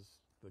that was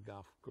the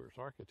golf course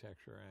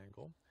architecture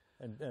angle.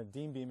 And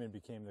Dean Beeman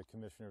became the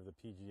commissioner of the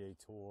PGA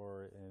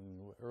Tour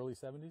in early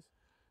 70s?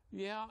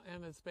 Yeah,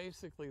 and it's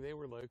basically, they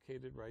were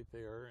located right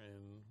there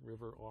in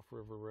off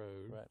River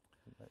Road.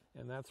 Right.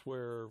 And that's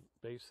where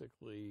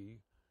basically,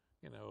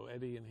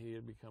 Eddie and he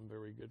had become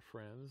very good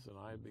friends, and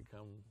I had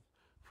become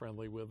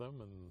friendly with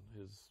him,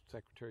 and his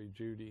secretary,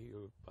 Judy,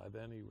 who by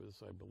then he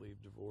was, I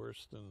believe,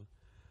 divorced and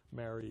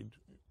married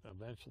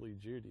eventually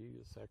Judy,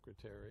 his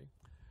secretary.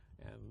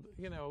 And,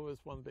 it was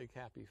one big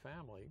happy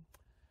family.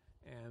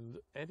 And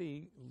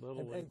Eddie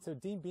literally... And so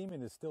Dean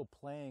Beeman is still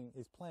playing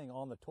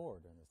on the tour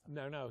during this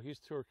time? No, he's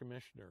tour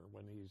commissioner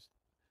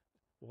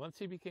once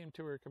he became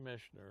tour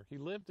commissioner. He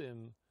lived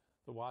in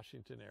the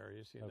Washington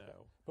areas, you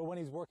know. But when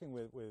he's working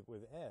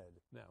with Ed...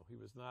 No, he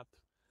was not...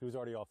 He was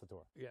already off the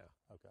tour? Yeah.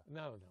 Okay.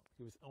 No,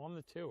 he was on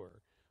the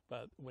tour,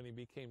 but when he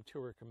became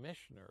tour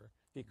commissioner,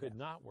 he could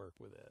not work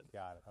with Ed.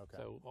 Got it, okay.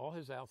 So all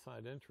his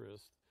outside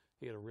interests,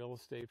 he had a real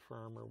estate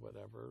firm or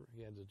whatever,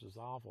 he had to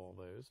dissolve all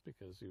those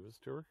because he was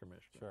tour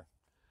commissioner. Sure.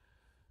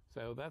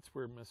 So that's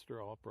where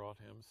Mr. Ault brought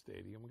him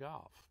stadium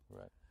golf.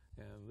 Right.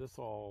 And this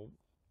all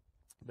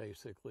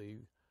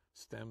basically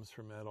stems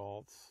from Ed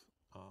Ault's.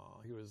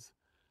 He was,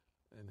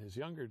 in his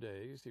younger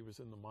days, he was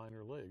in the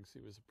minor leagues. He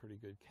was a pretty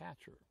good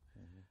catcher.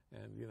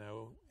 Mm-hmm. And, you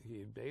know,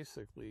 he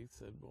basically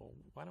said, well,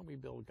 why don't we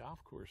build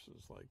golf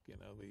courses like, you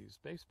know, these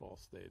baseball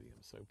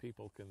stadiums so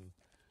people can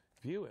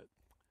view it?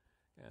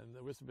 And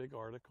there was a big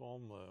article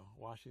in the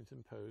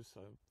Washington Post.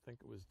 I think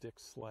it was Dick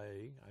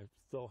Slay. I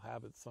still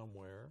have it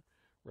somewhere.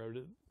 Wrote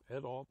it.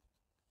 Ed Ault,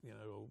 you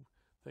know,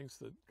 thinks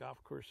that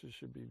golf courses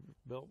should be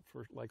built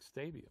for like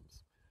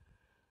stadiums.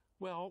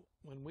 Well,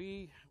 when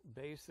we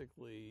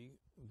basically,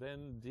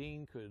 then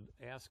Dean could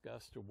ask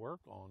us to work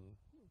on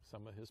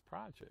some of his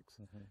projects.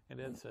 Mm-hmm.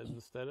 And Ed said,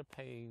 instead of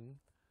paying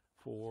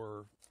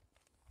for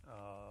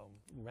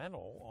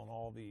rental on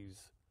all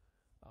these,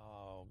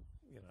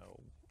 you know,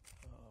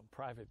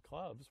 private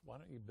clubs, why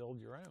don't you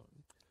build your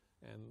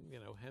own? And, you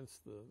know,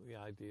 hence the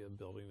idea of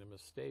building them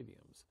as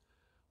stadiums.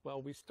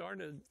 Well, we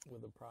started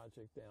with a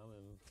project down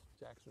in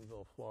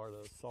Jacksonville,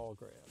 Florida,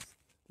 Sawgrass,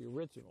 the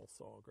original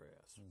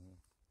Sawgrass.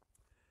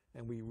 Mm-hmm.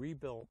 And we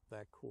rebuilt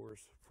that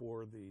course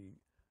for the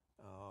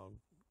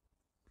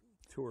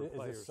tour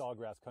players. Is this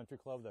Sawgrass Country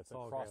Club that's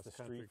Sawgrass across the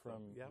Country street Club.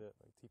 from Yep.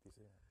 the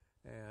TPC?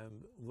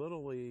 And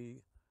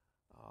literally,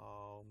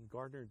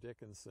 Gardner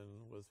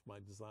Dickinson was my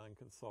design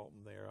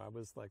consultant there. I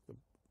was like the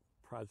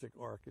project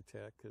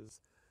architect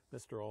because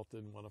Mr. Ault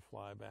didn't want to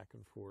fly back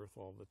and forth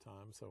all the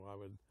time, so I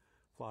would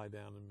fly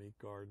down and meet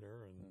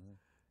Gardner, and mm-hmm.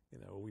 you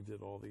know, we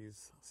did all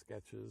these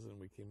sketches, and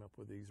we came up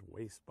with these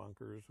waste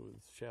bunkers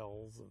with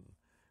shells, and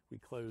we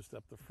closed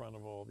up the front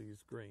of all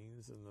these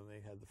greens, and then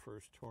they had the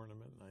first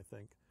tournament, and I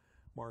think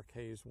Mark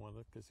Hayes won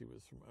it because he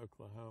was from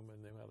Oklahoma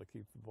and knew how to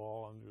keep the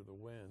ball under the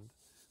wind.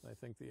 And I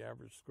think the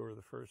average score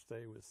the first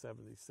day was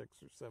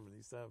 76 or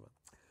 77.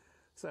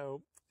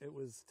 So it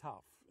was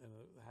tough, and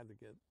it had to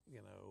get, you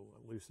know,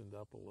 loosened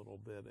up a little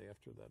bit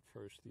after that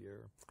first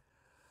year.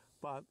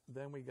 But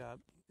then we got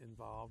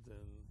involved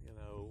in, you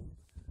know,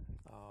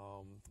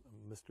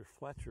 Mr.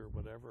 Fletcher,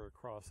 whatever,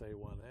 across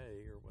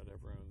A1A or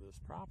whatever owned this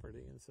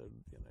property and said,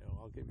 you know,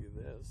 I'll give you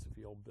this if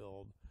you'll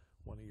build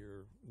one of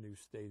your new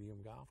stadium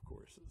golf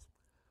courses.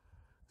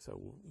 So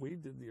we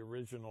did the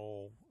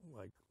original,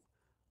 like,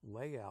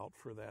 layout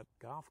for that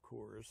golf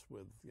course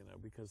with, you know,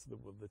 because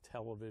with the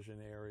television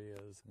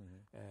areas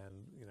mm-hmm.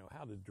 and, you know,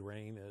 how to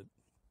drain it,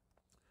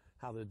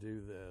 how to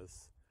do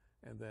this.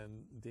 And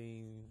then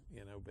Dean,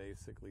 you know,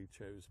 basically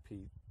chose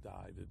Pete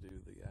Dye to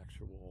do the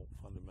actual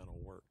fundamental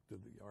work, do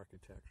the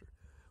architecture,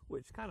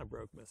 which kind of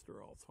broke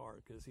Mr. Ault's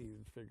heart because he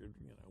figured,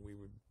 you know, we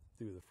would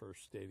do the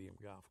first stadium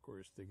golf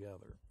course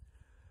together.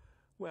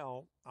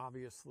 Well,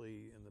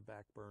 obviously, in the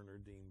back burner,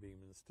 Dean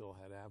Beeman still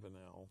had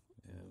Avenel,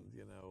 and,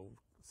 you know,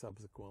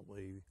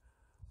 subsequently,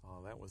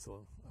 that was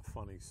a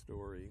funny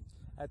story.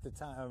 At the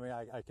time, I mean,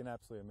 I can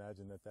absolutely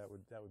imagine that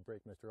would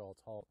break Mr.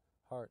 Ault's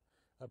heart.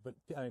 But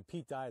I mean,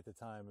 Pete Dye at the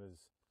time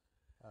was,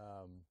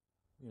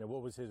 you know,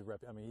 what was his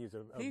rep? I mean, he was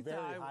a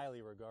very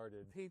highly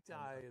regarded. Pete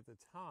Dye at the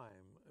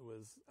time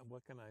was,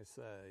 what can I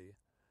say?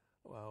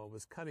 Well, it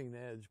was cutting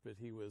edge, but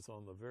he was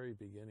on the very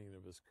beginning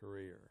of his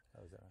career.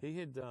 Oh, is that right? He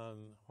had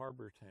done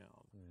Harbor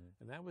Town, mm-hmm.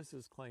 and that was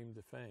his claim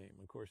to fame.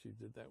 Of course, he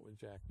did that with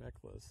Jack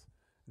Nicklaus.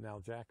 Now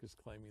Jack is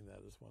claiming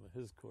that as one of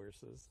his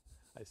courses.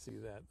 I see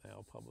that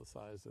now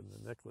publicized in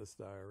the Nicklaus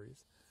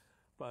diaries.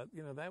 But,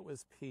 you know, that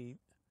was Pete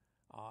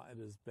at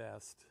his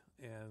best.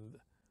 And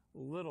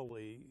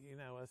literally, you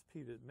know, as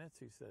Pete admits,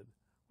 he said,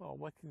 well,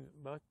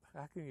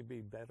 how can you be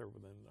better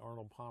than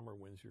Arnold Palmer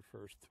wins your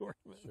first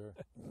tournament?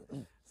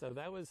 Sure. So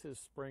that was his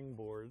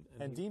springboard.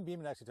 And Dean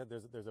Beeman actually said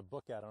there's a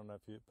book out, I don't know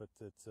if you, but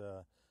it's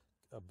a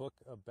book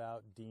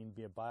about Dean,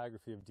 a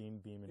biography of Dean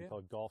Beeman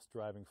called Golf's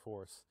Driving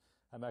Force.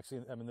 I'm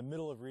in the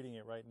middle of reading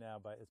it right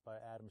now. It's by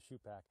Adam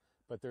Schupak.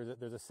 But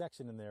there's a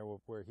section in there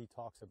where he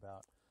talks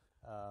about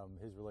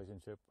his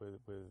relationship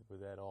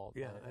with Ed Ault.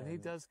 Yeah, and he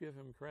does give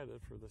him credit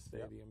for the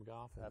stadium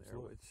golf in there,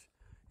 which,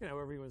 you know,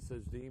 everyone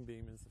says Dean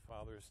Beeman's the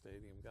father of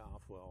stadium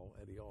golf. Well,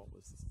 Eddie Ault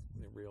was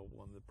the real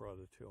one that brought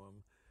it to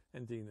him,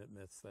 and Dean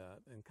admits that.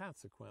 And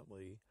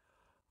consequently,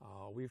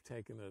 we've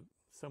taken it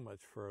so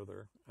much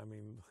further. I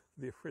mean,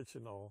 the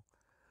original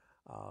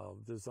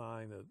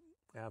design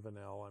at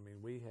Avenel, I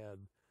mean, we had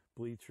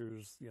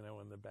bleachers, you know,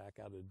 in the back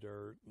out of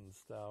dirt and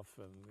stuff,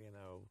 and, you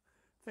know,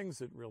 things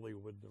that really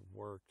wouldn't have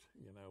worked,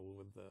 you know,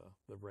 with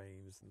the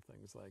rains and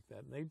things like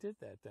that. And they did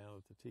that down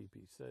at the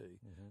TPC.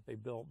 Mm-hmm. They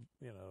built,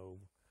 you know,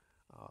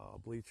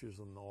 bleachers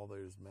and all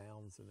those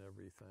mounds and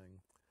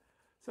everything.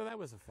 So that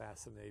was a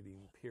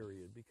fascinating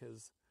period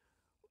because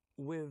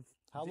with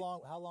How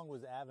long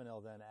was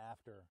Avenel then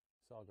after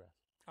Sawgrass?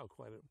 Oh,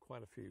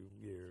 quite a few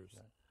years.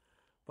 Right.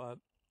 But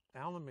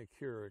Alan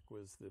McCurrick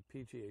was the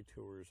PGA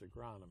Tour's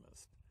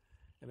agronomist.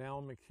 And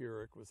Alan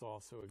McCurrick was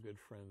also a good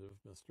friend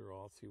of Mr.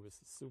 Ault's. He was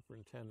the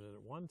superintendent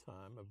at one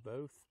time of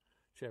both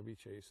Chevy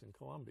Chase and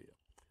Columbia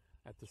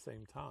at the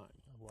same time.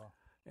 Oh, wow.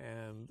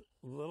 And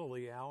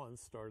literally, Alan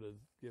started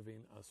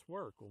giving us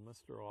work. Well,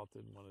 Mr. Ault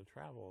didn't want to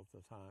travel at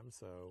the time,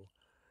 so,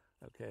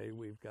 okay,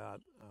 we've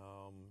got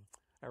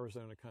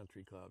Arizona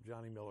Country Club.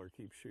 Johnny Miller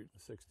keeps shooting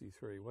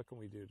 63. What can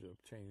we do to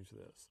change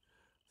this?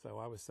 So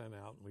I was sent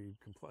out, and we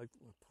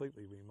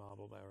completely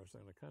remodeled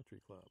Arizona Country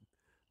Club.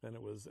 Then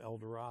it was El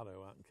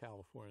Dorado out in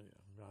California.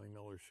 Johnny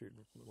Miller's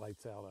shooting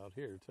lights out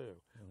here, too.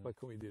 Mm-hmm. What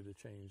can we do to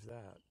change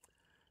that?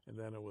 And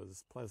then it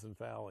was Pleasant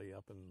Valley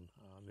up in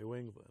New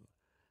England.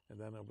 And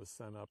then I was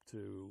sent up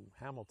to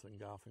Hamilton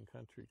Golf and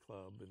Country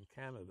Club in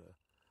Canada,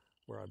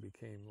 where I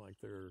became like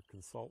their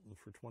consultant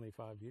for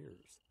 25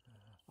 years.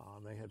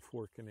 They had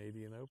 4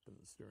 Canadian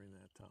Opens during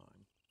that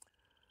time.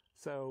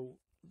 So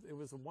it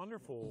was a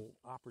wonderful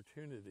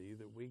opportunity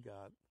that we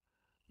got,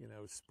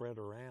 spread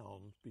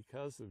around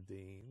because of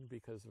Dean,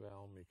 because of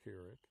Alan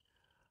McCurrick,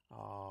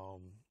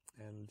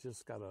 and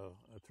just got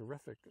a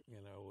terrific,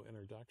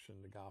 introduction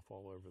to golf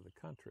all over the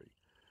country.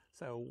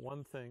 So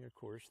one thing, of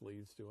course,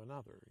 leads to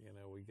another.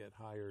 We get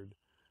hired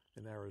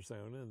in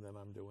Arizona, and then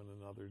I'm doing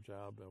another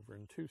job over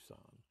in Tucson.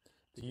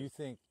 Do you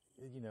think,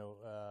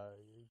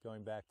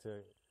 going back to,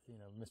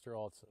 Mr.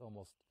 Ault's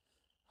almost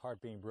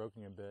heart being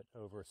broken a bit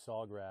over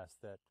Sawgrass,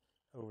 that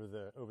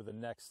over the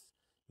next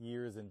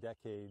years and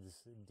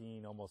decades,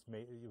 Dean almost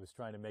was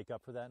trying to make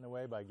up for that in a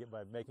way by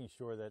making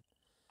sure that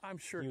I'm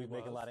sure he was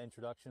making a lot of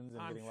introductions and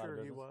getting a lot of business? I'm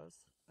sure he was.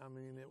 I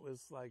mean, it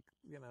was like,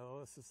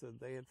 as I said,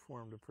 they had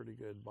formed a pretty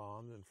good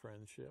bond and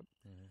friendship.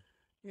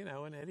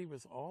 Mm-hmm. And Eddie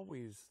was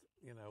always,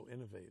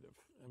 innovative.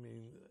 I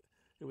mean,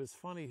 it was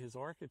funny, his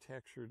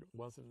architecture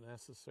wasn't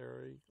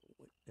necessarily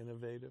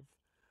innovative,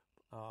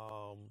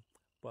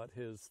 but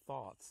his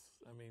thoughts.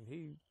 I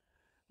mean,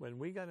 when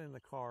we got in the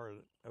car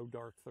at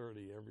dark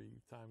 30, every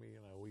time,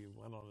 we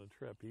went on a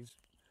trip, he's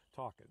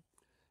talking.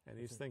 And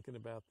he's thinking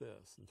about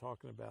this and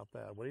talking about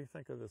that. What do you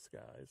think of this,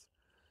 guys?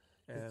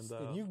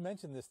 And you've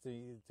mentioned this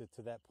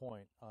to that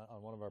point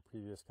on one of our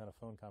previous kind of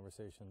phone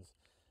conversations,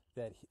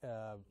 that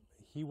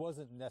he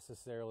wasn't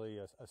necessarily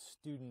a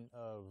student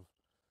of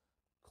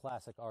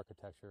classic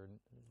architecture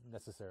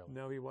necessarily.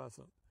 No, he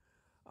wasn't.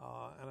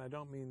 And I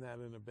don't mean that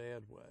in a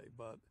bad way,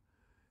 but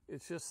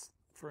it's just,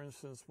 for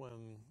instance,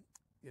 when,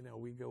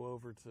 we go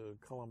over to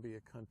Columbia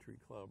Country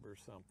Club or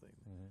something,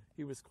 mm-hmm.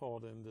 he was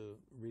called in to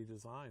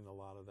redesign a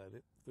lot of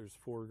that. There's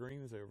 4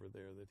 greens over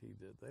there that he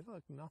did. They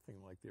look nothing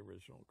like the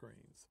original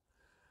greens.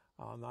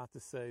 Not to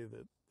say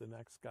that the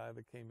next guy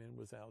that came in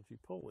was Algie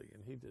Pulley,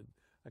 and he did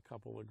a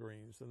couple of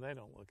greens, and they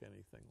don't look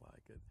anything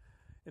like it.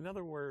 In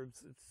other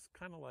words, it's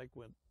kind of like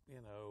when,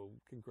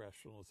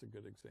 Congressional is a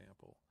good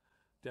example.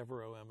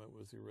 Devereaux Emmett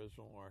was the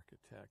original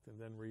architect, and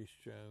then Reese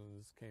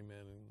Jones came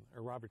in,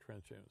 or Robert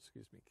Trent Jones,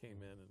 came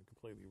in and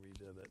completely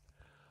redid it.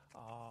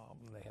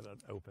 They had an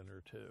open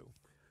or two.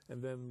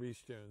 And then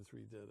Reese Jones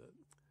redid it.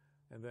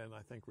 And then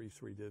I think Reese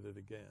redid it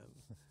again.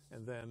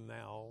 And then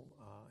now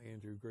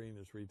Andrew Green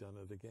has redone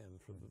it again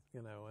for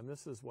and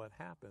this is what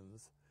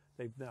happens.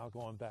 They've now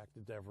gone back to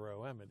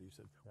Devereaux Emmett. He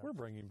said, we're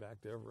bringing back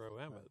Devereaux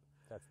Emmett.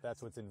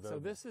 That's what's in vogue. So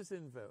this is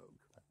in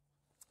vogue.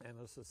 And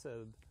as I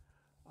said,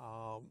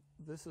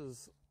 this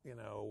is,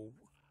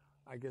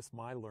 I guess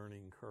my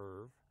learning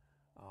curve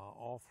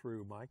all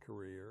through my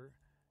career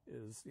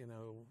is,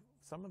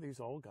 some of these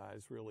old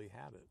guys really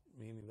had it,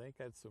 meaning they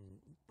got some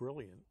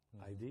brilliant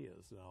mm-hmm.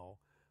 ideas. Now,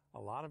 a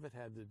lot of it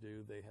had to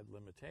do, they had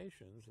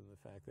limitations in the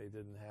fact they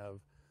didn't have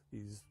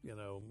these,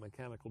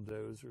 mechanical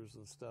dozers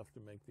and stuff to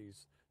make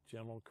these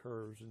gentle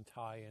curves and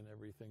tie in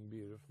everything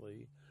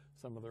beautifully.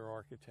 Some of their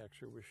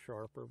architecture was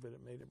sharper, but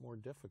it made it more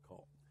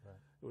difficult. Right.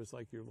 It was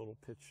like your little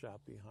pitch shot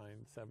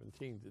behind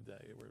 17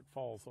 today where it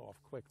falls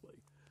off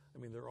quickly. I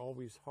mean, they're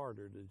always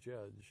harder to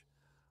judge.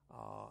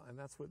 And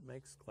that's what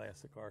makes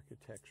classic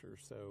architecture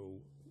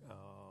so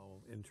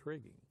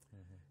intriguing.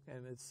 Mm-hmm.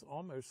 And it's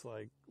almost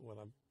like what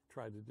I've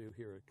tried to do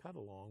here at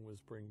Cutalong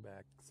was bring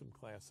back some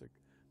classic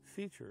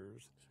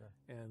features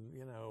and,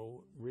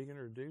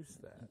 reintroduce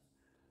that.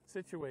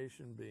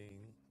 Situation being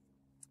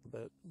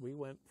that we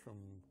went from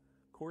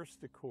course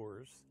to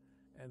course,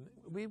 and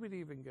we would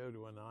even go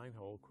to a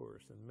 9-hole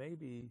course, and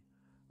maybe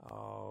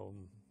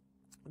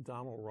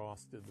Donald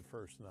Ross did the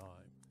first 9.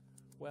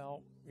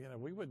 Well,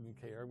 we wouldn't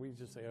care. We'd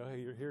just say, oh,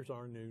 hey, here's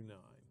our new 9.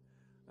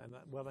 And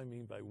what I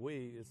mean by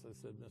we is, I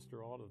said,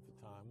 Mr. Ault at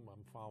the time,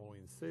 I'm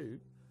following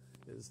suit,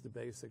 is to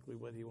basically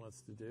what he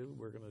wants to do.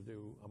 We're going to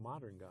do a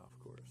modern golf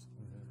course.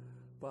 Mm-hmm.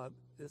 But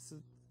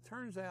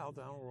turns out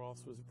Donald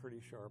Ross was a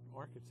pretty sharp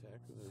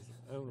architect in his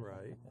own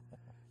right.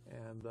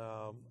 And,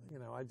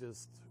 I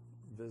just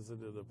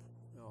visited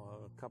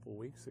a couple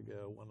weeks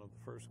ago one of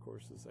the first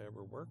courses I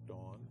ever worked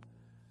on,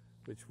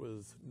 which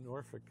was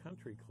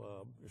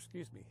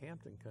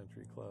Hampton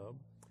Country Club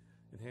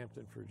in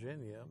Hampton,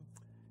 Virginia,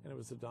 and it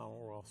was a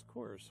Donald Ross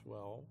course.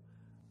 Well,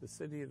 the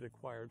city had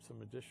acquired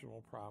some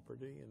additional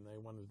property and they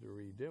wanted to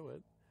redo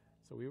it.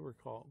 So we were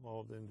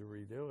called in to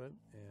redo it,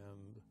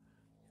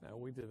 and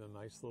we did a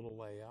nice little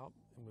layout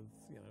with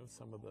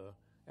some of the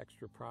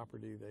extra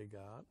property they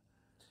got.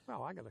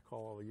 Well, I got a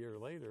call a year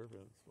later,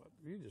 and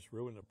you just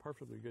ruined a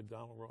perfectly good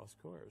Donald Ross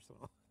course. And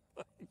I'm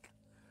like,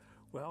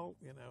 well,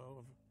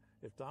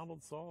 if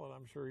Donald saw it,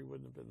 I'm sure he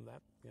wouldn't have been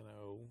that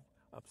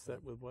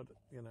upset with what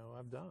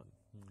I've done.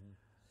 Mm-hmm.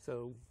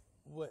 So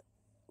what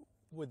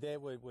would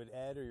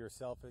Ed or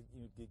yourself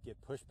get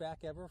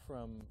pushback ever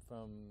from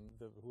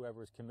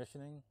whoever's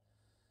commissioning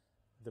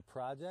the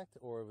project,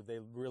 or would they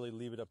really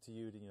leave it up to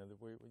you to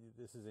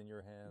this is in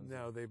your hands?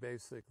 No, they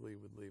basically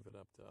would leave it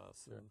up to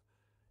us. Sure.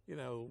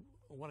 And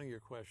one of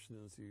your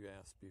questions you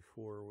asked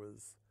before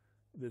was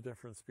the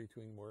difference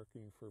between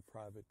working for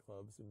private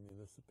clubs and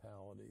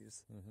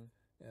municipalities. Mm-hmm.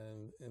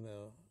 And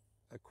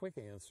a quick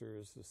answer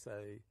is to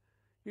say,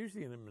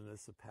 usually in a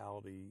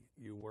municipality,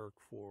 you work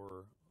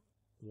for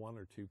one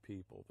or two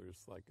people.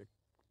 There's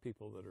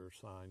people that are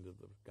assigned to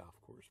the golf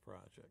course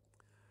project.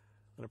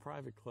 In a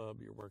private club,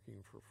 you're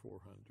working for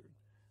 400,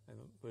 and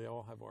they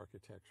all have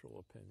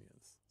architectural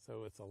opinions.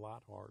 So it's a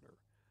lot harder.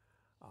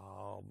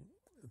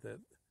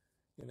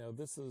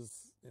 This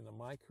is,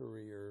 my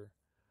career,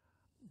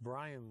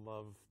 Brian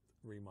loved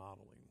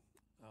remodeling.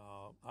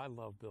 I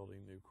love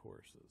building new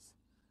courses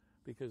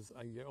because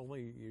I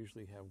only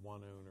usually have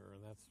one owner,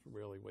 and that's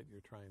really what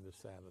you're trying to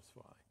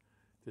satisfy.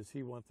 Does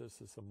he want this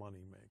as a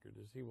moneymaker?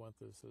 Does he want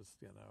this as,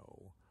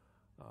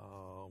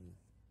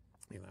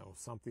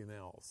 something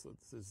else?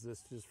 Is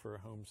this just for a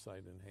home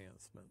site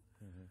enhancement?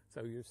 Mm-hmm.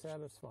 So you're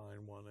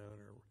satisfying one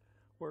owner.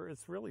 Where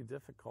it's really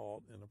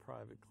difficult in a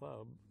private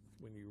club,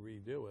 when you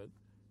redo it,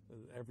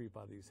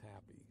 everybody's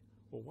happy.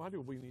 Well, why do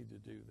we need to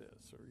do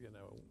this? Or,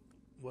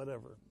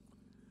 whatever.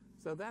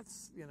 So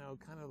that's,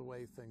 kind of the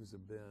way things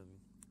have been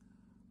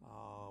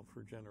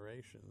for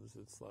generations.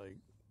 It's like,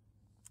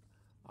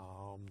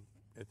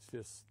 it's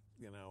just,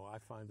 I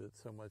find it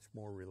so much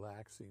more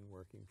relaxing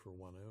working for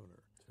one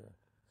owner. Sure.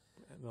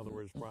 In other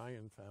words,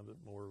 Brian found it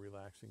more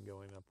relaxing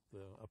going up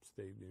the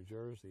upstate New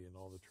Jersey and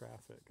all the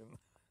traffic.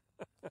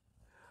 And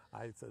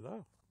I said,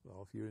 oh,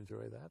 well, if you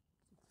enjoy that,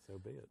 so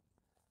be it.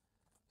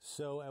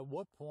 So at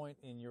what point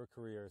in your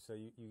career, so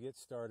you get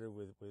started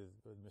with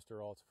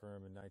Mr. Ault's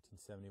firm in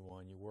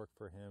 1971, you work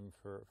for him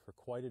for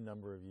quite a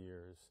number of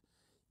years.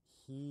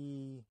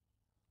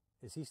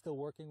 Is he still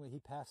working? He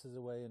passes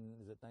away in,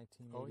 is it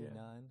 1989? Oh,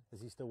 yeah.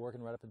 Is he still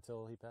working right up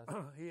until he passes?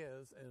 He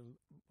is, and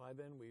by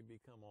then we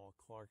become all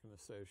Clark and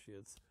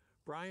Associates.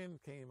 Brian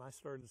came, I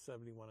started in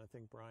 71, I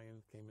think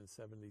Brian came in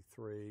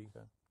 73.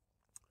 Okay.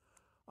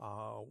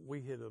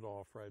 We hit it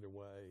off right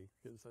away,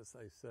 because as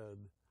I said,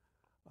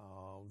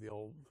 the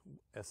old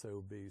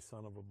SOB,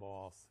 son of a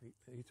boss,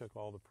 he took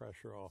all the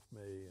pressure off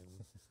me,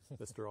 and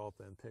Mr. Ault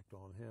then picked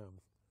on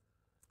him.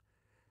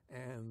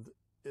 And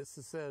as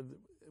I said,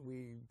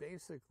 we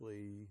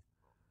basically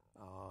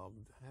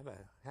had a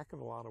heck of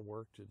a lot of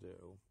work to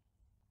do.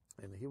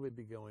 And he would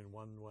be going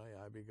one way,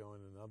 I'd be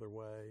going another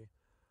way.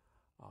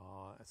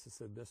 As I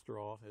said, Mr.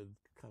 Ault had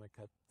kind of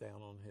cut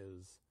down on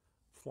his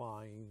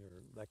flying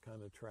or that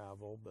kind of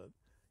travel, but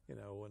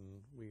when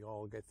we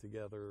all get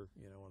together,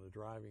 on a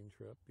driving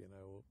trip,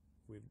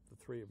 the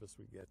three of us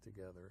would get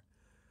together.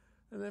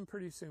 And then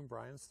pretty soon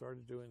Brian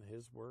started doing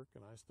his work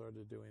and I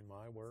started doing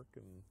my work,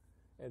 and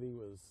Eddie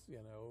was,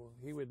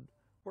 he would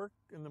work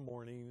in the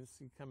mornings.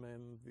 He'd come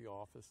in the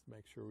office to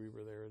make sure we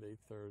were there at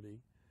 8:30.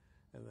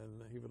 And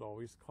then he would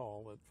always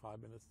call at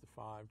 5 minutes to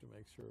 5 to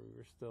make sure we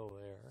were still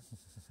there.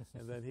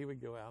 And then he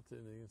would go out to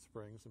Indian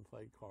Springs and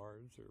play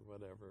cards or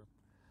whatever.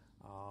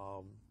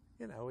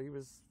 He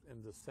was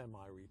into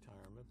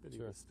semi-retirement, but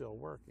Sure. He was still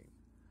working.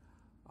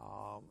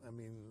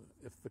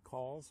 If the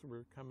calls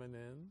were coming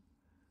in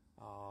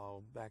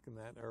back in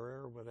that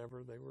era or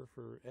whatever, they were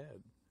for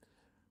Ed.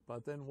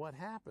 But then what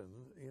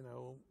happened,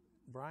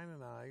 Brian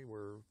and I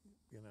were,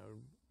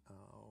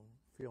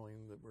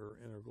 feeling that we're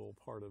an integral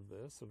part of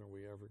this, and are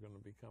we ever going to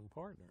become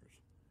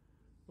partners?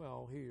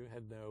 Well, he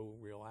had no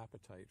real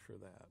appetite for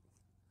that.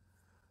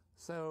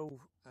 So,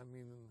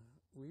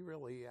 we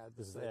really had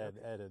to say...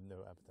 Ed had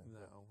no appetite.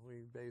 No,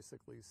 we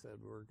basically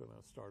said we're going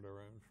to start our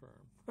own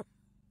firm.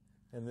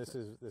 And this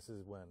is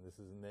when? This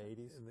is in the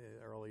 80s? In the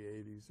early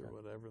 80s or Okay.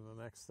 whatever. And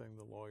the next thing,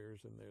 the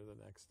lawyer's in there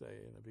the next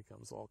day, and it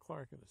becomes Ault,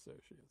 Clark and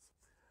Associates.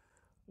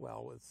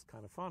 Well, it's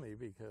kind of funny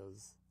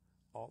because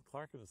Ault,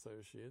 Clark and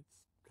Associates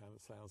kind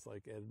of sounds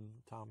like Ed and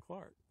Tom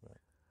Clark. Right.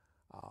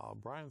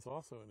 Brian's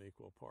also an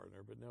equal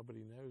partner, but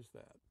nobody knows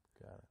that.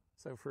 Got it.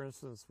 So, for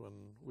instance,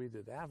 when we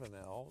did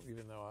Avenel,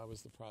 even though I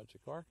was the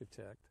project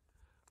architect,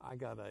 I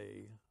got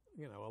a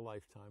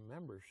lifetime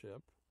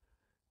membership,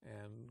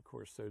 and of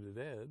course so did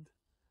Ed.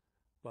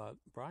 But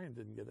Brian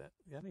didn't get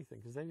anything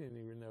because they didn't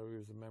even know he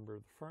was a member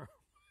of the firm.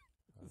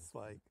 It's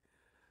like,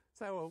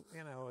 so,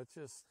 it's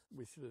just,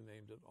 we should have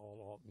named it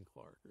Ault and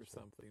Clark or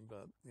something,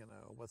 but,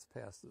 what's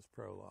past is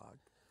prologue.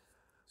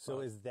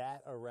 So is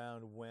that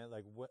around when,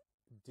 what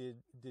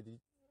did he,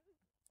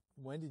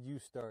 when did you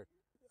start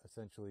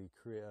essentially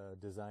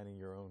designing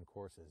your own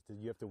courses? Did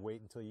you have to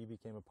wait until you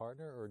became a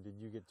partner, or did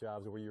you get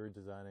jobs where you were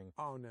designing?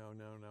 Oh, no.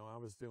 I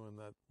was doing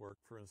that work,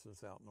 for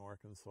instance, out in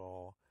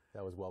Arkansas.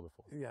 That was well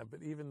before. Yeah,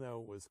 but even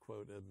though it was,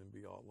 quote, Edmund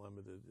B. Ault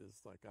Limited,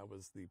 is like I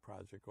was the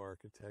project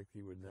architect.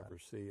 You would never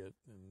see it,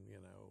 and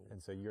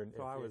And so your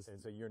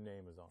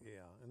name is on.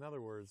 Yeah. In other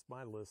words,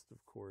 my list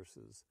of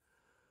courses,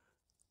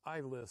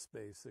 I list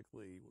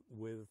basically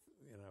with,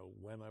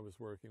 when I was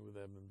working with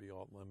Edmund B.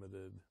 Ault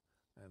Limited,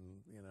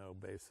 and,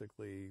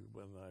 basically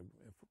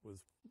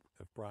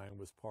if Brian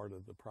was part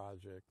of the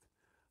project,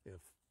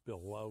 if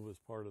Bill Love was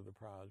part of the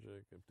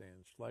project, if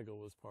Dan Schlegel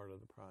was part of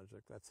the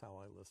project, that's how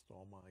I list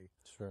all my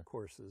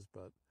courses.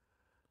 But,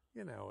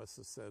 as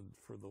I said,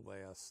 for the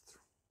last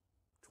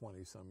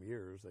 20-some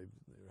years, there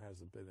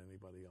hasn't been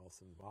anybody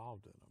else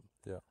involved in them.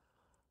 Yeah.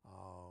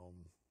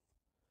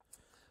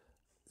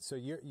 So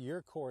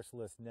your course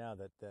list now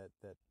that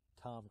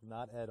Tom,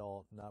 not Ed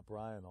Ault, not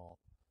Brian Ault,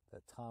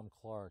 that Tom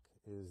Clark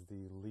is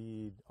the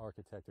lead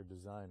architect or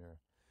designer,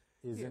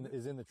 is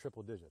in the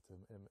triple digits.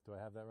 Do I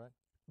have that right?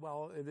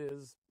 Well, it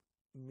is,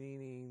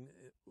 meaning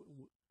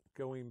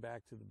going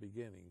back to the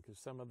beginning, because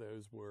some of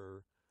those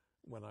were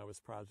when I was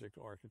project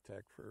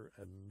architect for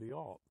Edmund B.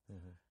 Ault.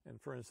 Mm-hmm. And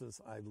for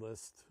instance, I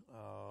list,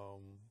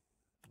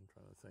 I'm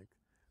trying to think,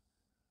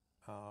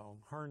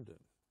 Herndon.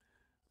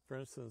 For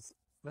instance,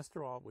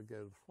 Mr. Ault would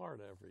go to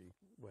Florida every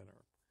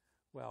winter.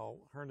 Well,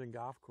 Herndon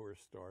Golf Course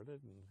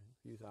started, and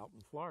he's out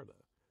in Florida.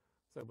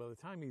 So by the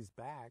time he's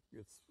back,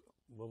 it's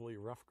literally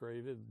rough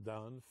graded,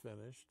 done,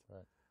 finished.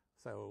 Right.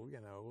 So,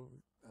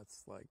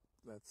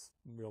 that's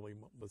really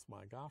was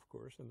my golf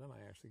course. And then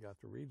I actually got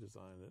to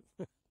redesign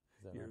it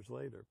years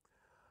later.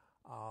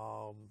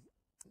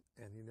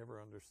 And he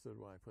never understood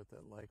why I put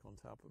that lake on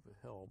top of a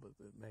hill, but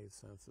it made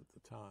sense at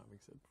the time. He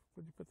said,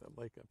 "What'd you put that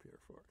lake up here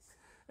for?"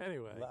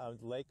 Anyway.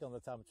 Lake on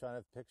the top. I'm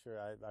trying to picture.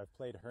 I've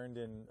played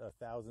Herndon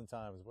 1,000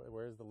 times.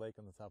 Where's the lake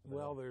on the top of the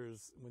hill? Well,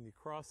 when you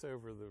cross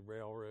over the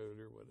railroad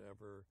or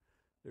whatever,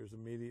 there's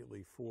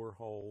immediately 4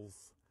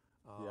 holes.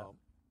 Yeah.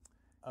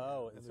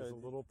 And there's a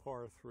little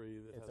par 3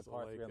 that has a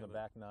par 3 on the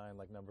back 9,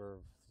 like number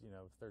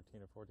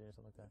 13 or 14 or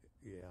something like that.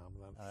 Yeah, I'm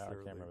not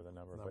sure. I can't remember the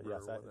number, but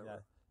yes,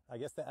 I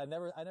guess I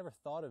never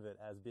thought of it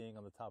as being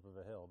on the top of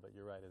a hill, but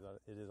you're right,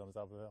 it is on the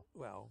top of a hill.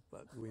 Well,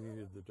 but we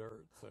needed the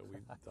dirt, so we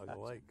dug a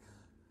lake.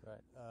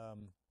 Right.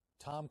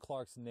 Tom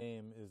Clark's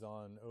name is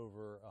on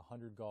over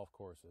 100 golf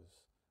courses,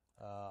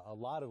 a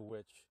lot of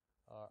which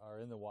are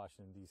in the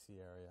Washington D.C.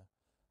 area.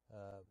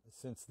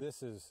 Since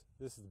this is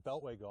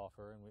Beltway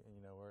golfer, and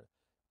we're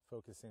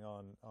focusing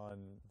on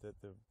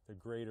the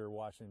greater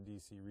Washington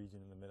D.C.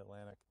 region in the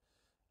Mid-Atlantic.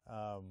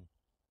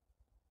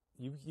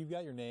 You've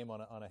got your name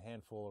on a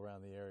handful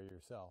around the area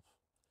yourself.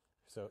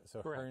 So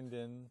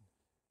Herndon,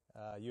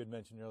 you had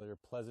mentioned earlier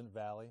Pleasant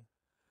Valley,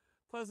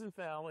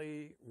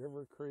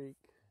 River Creek,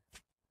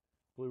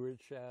 Blue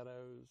Ridge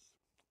Shadows.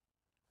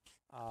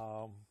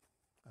 I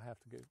have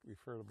to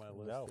refer to my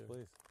list. No,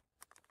 here.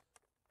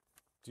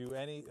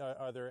 Please.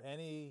 Are there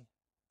any?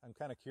 I'm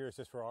kind of curious,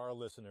 just for our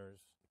listeners.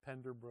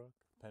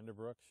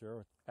 Penderbrook,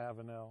 sure.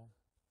 Avenel,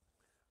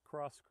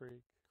 Cross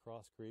Creek,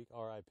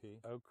 R.I.P.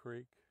 Oak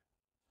Creek.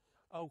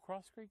 Oh,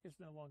 Cross Creek is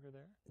no longer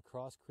there?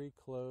 Cross Creek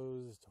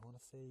closed, I want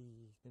to say,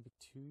 maybe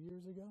 2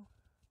 years ago?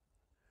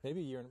 Maybe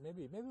a year,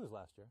 maybe it was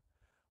last year.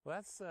 Well,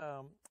 that's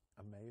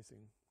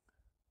amazing.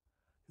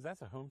 Because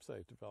that's a home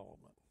site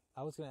development.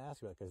 I was going to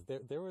ask you that, because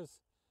there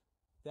was,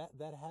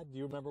 that had, do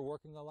you remember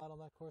working a lot on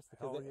that course?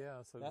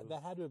 Yeah. So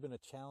that had to have been a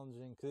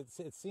challenging, because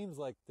it seems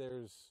like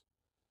there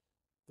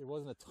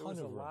wasn't a ton of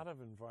There was a lot of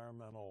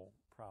environmental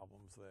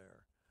problems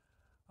there.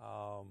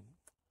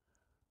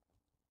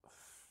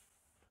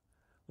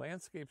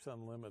 Landscapes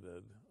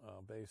Unlimited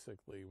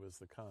basically was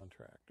the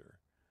contractor.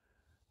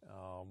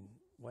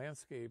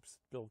 Landscapes,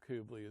 Bill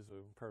Kubley is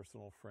a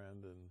personal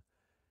friend, and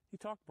he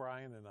talked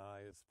Brian and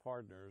I as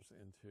partners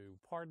into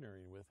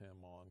partnering with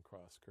him on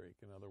Cross Creek.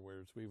 In other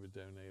words, we would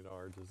donate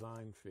our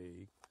design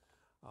fee,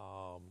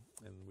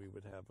 and we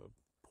would have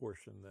a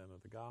portion then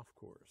of the golf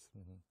course.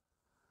 Mm-hmm.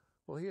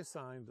 Well, he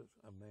assigned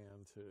a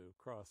man to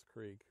Cross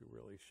Creek who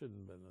really shouldn't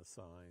have been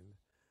assigned.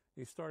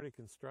 He started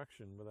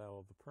construction without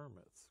all the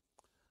permits.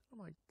 I'm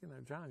like,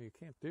 John, you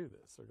can't do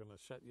this. They're going to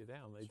shut you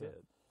down. They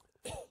did.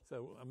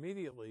 So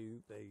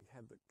immediately they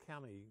had the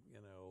county,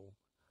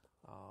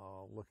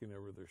 looking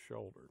over their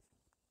shoulder.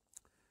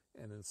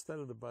 And instead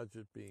of the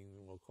budget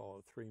being, we'll call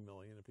it $3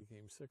 million, it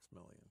became $6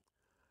 million.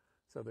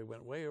 So they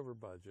went way over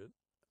budget.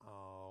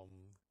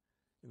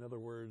 In other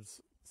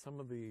words, some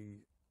of the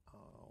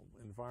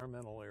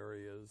environmental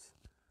areas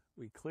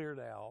we cleared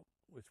out,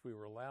 which we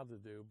were allowed to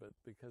do, but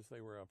because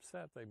they were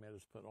upset, they made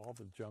us put all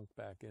the junk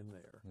back in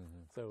there.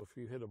 Mm-hmm. So if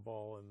you hit a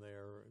ball in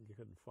there, you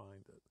couldn't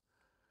find it.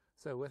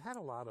 So it had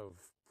a lot of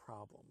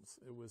problems.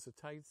 It was a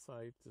tight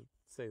site, to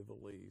say the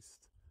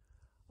least.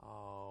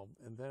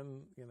 And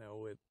then,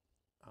 it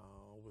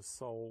was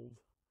sold.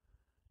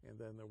 And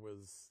then there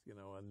was,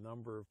 a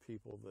number of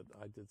people that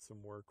I did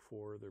some work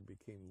for. There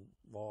became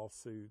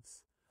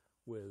lawsuits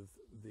with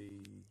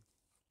the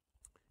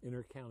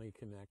inter-county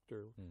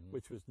connector,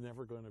 which was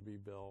never going to be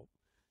built.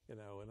 You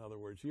know, in other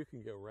words, you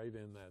can go right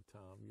in that,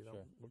 Tom. You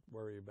don't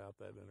worry about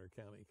that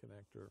inter-county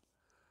connector.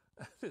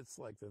 It's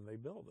like, then they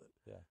build it.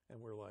 Yeah.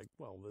 And we're like,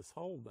 well, this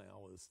hole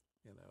now is,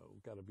 you know,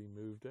 got to be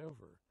moved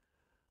over.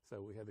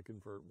 So we had to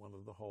convert one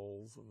of the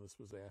holes, and this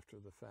was after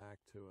the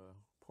fact, to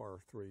a par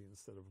 3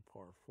 instead of a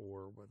par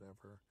 4,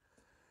 whatever.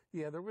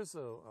 Yeah, there was a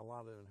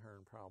lot of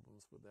inherent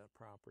problems with that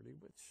property,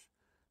 which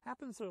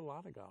happens at a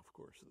lot of golf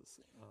courses.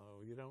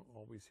 You don't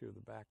always hear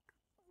the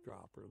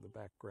backdrop or the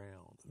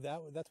background.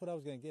 That's what I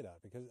was going to get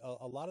at, because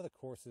a lot of the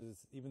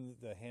courses, even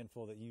the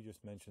handful that you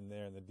just mentioned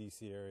there in the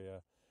DC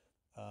area,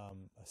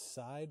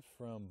 aside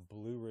from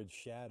Blue Ridge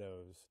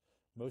Shadows,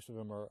 most of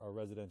them are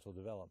residential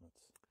developments.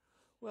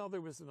 Well,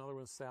 there was another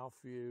one,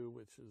 Southview,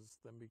 which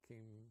then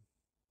became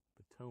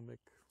Potomac.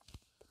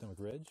 Potomac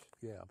Ridge?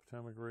 Yeah,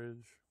 Potomac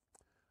Ridge.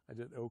 I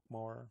did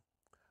Oakmar.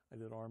 I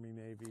did Army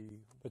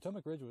Navy.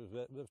 Potomac Ridge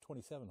was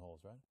 27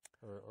 holes, right?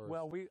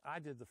 Well, I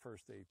did the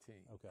first 18.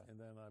 Okay. And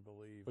then I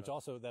believe, which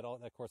also that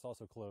course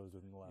also closed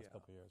within the last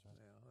couple of years, right?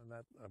 Yeah, and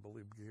that I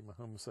believe became a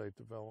home site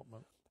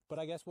development. But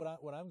I guess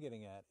what I'm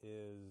getting at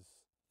is,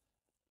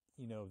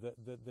 you know,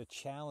 the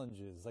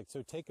challenges. Like,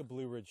 so take a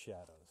Blue Ridge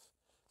Shadows.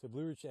 So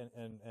Blue Ridge,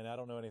 and I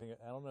don't know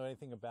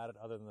anything about it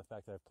other than the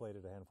fact that I've played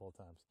it a handful of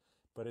times.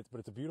 But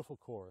it's a beautiful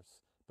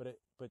course.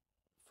 But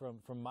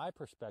from my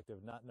perspective,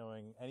 not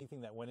knowing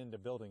anything that went into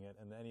building it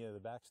and any of the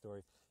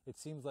backstory, it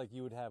seems like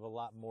you would have a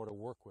lot more to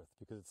work with,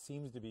 because it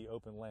seems to be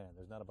open land.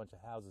 There's not a bunch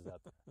of houses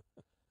out there.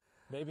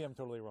 Maybe I'm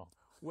totally wrong.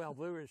 Well,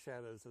 Blue Ridge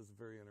Shadows has a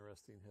very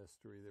interesting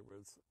history. There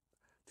was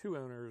 2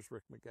 owners,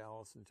 Rick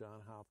McAllis and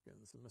John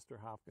Hopkins. And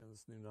Mr.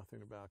 Hopkins knew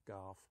nothing about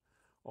golf.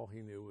 All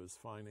he knew was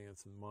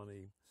finance and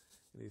money.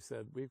 And he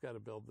said, we've got to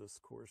build this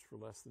course for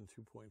less than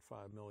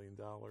 $2.5 million,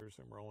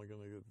 and we're only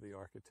going to give the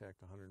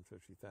architect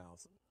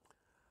 $150,000,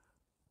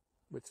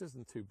 which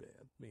isn't too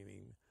bad,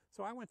 meaning.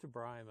 So I went to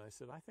Brian and I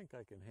said, I think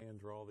I can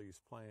hand draw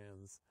these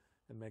plans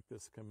and make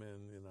this come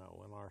in, you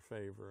know, in our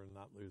favor and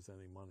not lose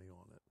any money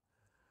on it.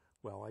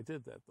 Well, I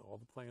did that. All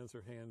the plans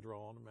are hand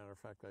drawn. As a matter of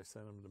fact, I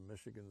sent them to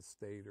Michigan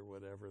State or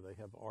whatever. They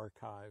have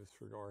archives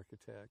for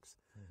architects,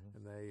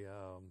 and they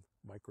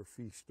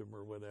microfiched them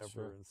or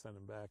whatever and sent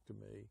them back to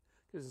me,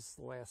 because it's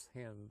the last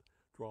hand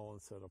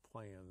drawn set of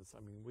plans. I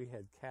mean, we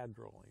had CAD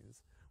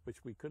drawings,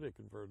 which we could have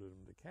converted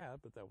them to CAD,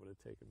 but that would have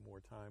taken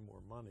more time,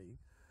 more money.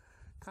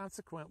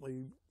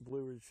 Consequently,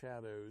 Blue Ridge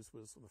Shadows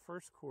was the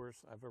first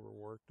course I've ever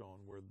worked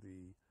on where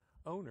the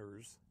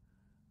owners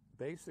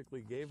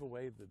basically gave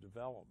away the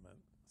development,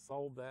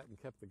 sold that, and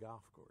kept the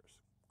golf course.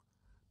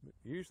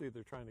 Usually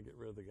they're trying to get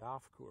rid of the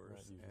golf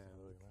course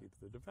and keep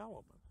the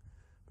development.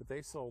 But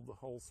they sold the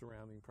whole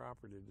surrounding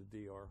property to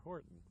D.R.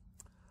 Horton.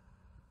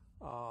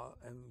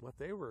 And what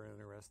they were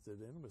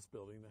interested in was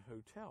building a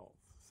hotel.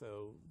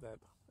 So that,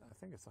 I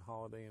think it's a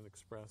Holiday Inn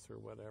Express or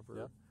whatever.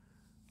 Yep.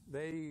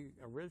 They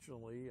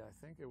originally, I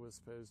think it was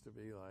supposed to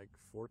be like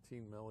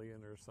 $14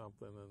 million or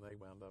something, and they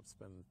wound up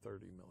spending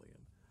 $30 million.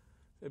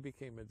 It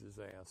became a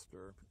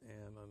disaster,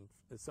 and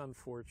it's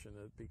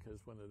unfortunate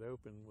because when it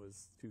opened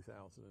was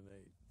 2008,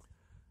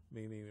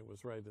 meaning it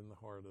was right in the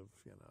heart of,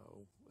 you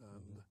know,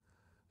 and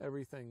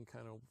everything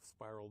kind of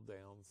spiraled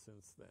down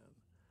since then.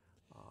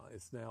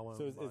 It's now owned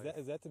So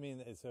is that to mean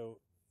that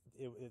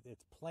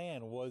its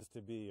plan was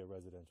to be a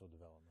residential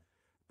development?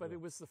 But it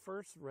was the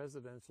first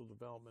residential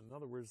development. In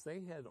other words,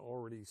 they had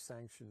already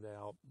sanctioned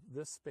out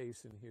this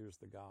space, and here's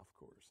the golf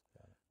course.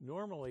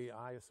 Normally,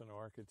 I, as an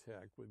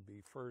architect, would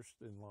be first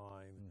in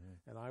line,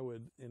 and I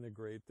would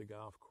integrate the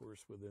golf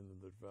course within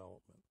the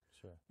development.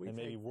 Sure. And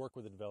maybe work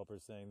with the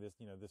developers saying this,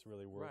 you know, this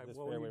really works. Right. This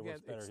Well, fairway you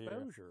works get better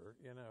exposure,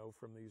 here. you know,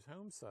 from these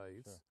home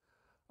sites.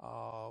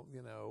 Sure.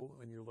 You know,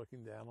 when you're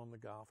looking down on the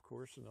golf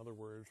course. In other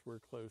words, we're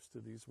close to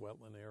these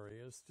wetland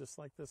areas, just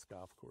like this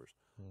golf course.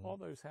 All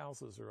those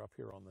houses are up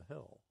here on the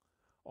hill.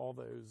 All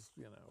those,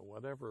 you know,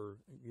 whatever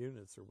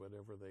units or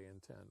whatever they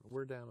intend.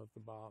 We're down at the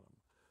bottom.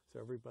 So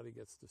everybody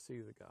gets to see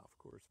the golf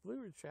course. Blue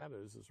Ridge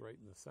Shadows is right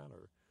in the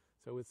center.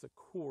 So it's a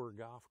core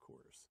golf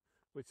course,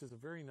 which is a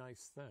very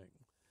nice thing.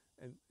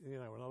 And, you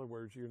know, in other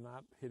words, you're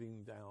not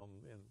hitting down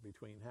in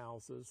between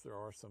houses. There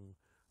are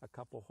a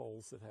couple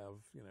holes that have,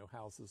 you know,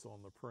 houses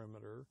on the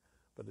perimeter,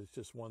 but it's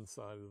just one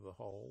side of the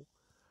hole.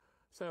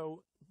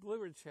 So Blue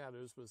Ridge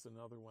Shadows was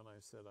another one I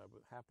said I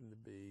would happen to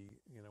be,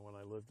 you know, when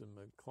I lived in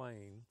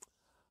McLean.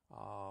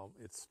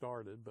 It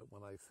started, but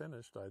when I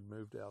finished, I'd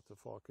moved out to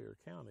Fauquier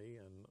County,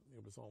 and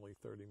it was only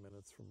 30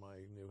 minutes from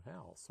my new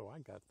house. So I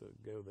got to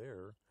go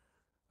there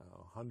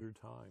 100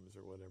 times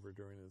or whatever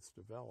during its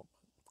development.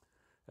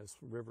 As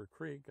River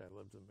Creek, I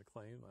lived in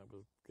McLean, I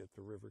would get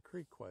to River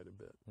Creek quite a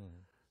bit.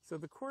 So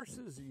the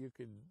courses you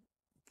could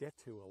get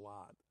to a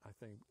lot, I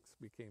think,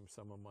 became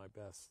some of my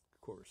best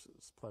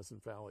courses.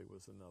 Pleasant Valley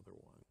was another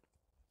one.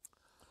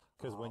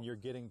 Because when you're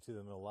getting to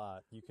them a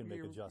lot, you can make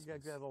adjustments.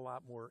 You get a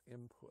lot more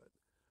input.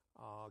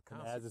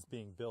 And as it's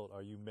being built,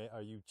 are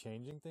you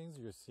changing things?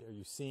 Are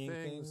you seeing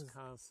things? Things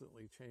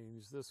constantly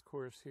change. This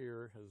course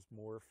here has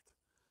morphed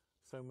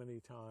so many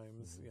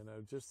times. You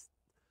know, just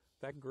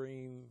that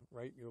green,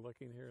 right, you're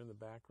looking here in the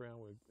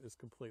background is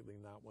completely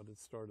not what it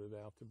started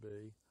out to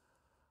be.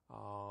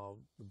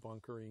 The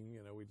bunkering,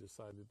 we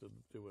decided to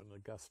do an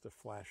Augusta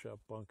flash-up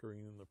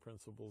bunkering in the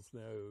principal's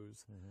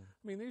nose.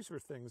 I mean, these were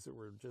things that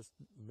were just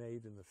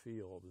made in the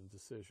field and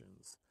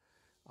decisions.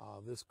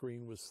 This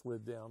green was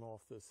slid down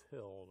off this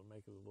hill to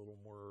make it a little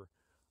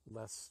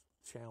less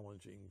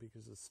challenging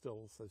because it's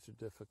still such a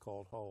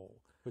difficult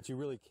hole. But you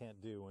really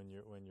can't do when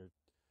you're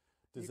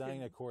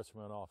designing a course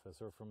from an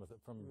office or from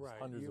right.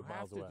 hundreds of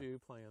miles away. You have to do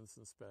plans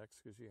and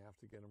specs because you have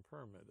to get them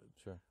permitted.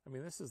 Sure. I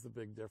mean, this is the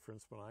big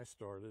difference. When I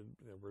started,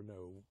 there were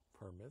no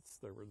permits.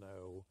 There were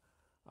no,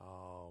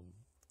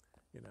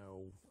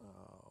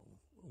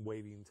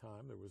 waiting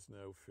time. There was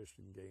no Fish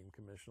and Game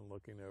Commission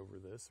looking over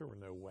this. There were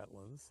no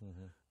wetlands.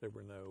 There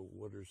were no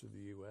waters of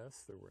the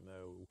U.S. There were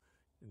no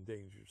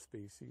endangered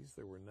species.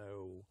 There were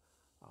no,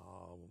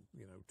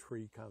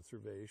 tree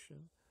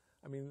conservation.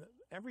 I mean,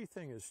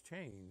 everything has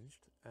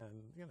changed,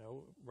 and,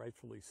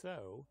 rightfully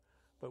so,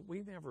 but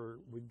we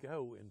never would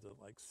go into,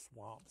 like,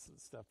 swamps and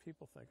stuff.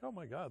 People think, oh,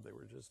 my God, they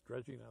were just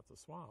dredging out the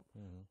swamp.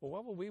 Well,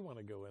 what would we want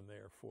to go in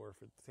there for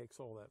if it takes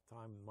all that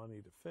time and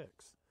money to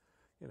fix?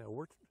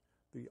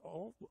 The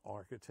old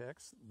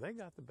architects, they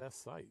got the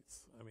best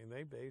sites. I mean,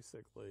 they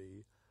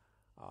basically,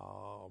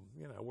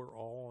 were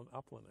all in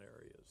upland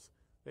areas.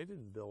 They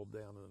didn't build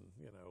down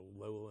in,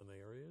 lowland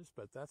areas,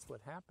 but that's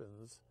what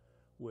happens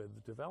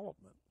with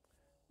development.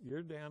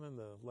 You're down in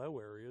the low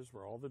areas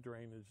where all the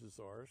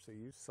drainages are, so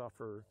you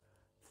suffer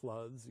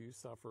floods, you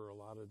suffer a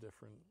lot of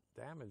different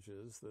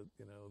damages that,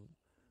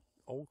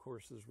 old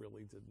courses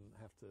really didn't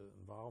have to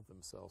involve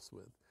themselves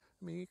with.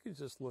 I mean, you could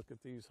just look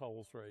at these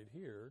holes right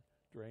here,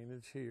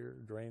 drainage here,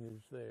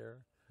 drainage there,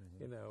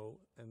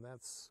 and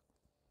that's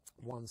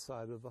one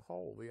side of the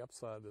hole. The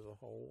upside of the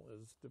hole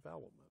is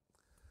development.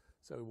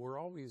 So we're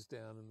always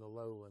down in the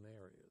lowland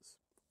areas.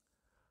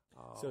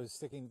 So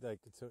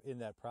in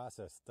that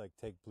process, like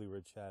take Blue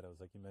Ridge Shadows,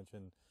 like you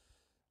mentioned,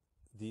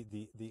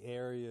 the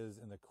areas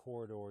and the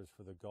corridors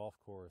for the golf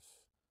course,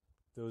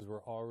 those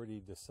were already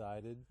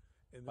decided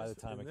by the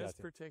time it got to. In this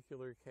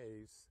particular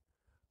case,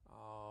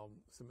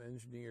 some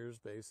engineers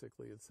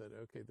basically had said,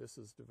 okay, this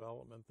is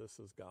development, this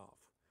is golf.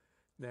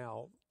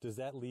 Now, does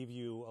that leave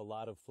you a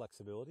lot of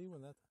flexibility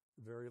when that?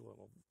 Very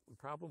little. The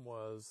problem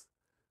was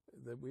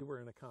that we were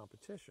in a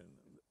competition.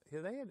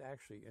 They had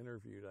actually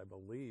interviewed, I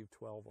believe,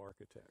 12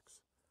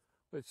 architects,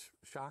 which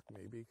shocked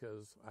me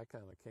because I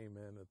kind of came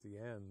in at the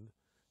end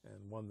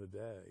and won the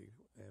day,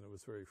 and it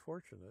was very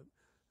fortunate.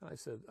 And I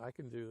said, I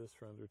can do this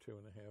for under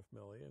 $2.5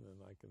 million,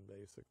 and I can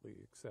basically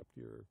accept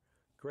your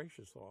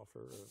gracious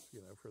offer,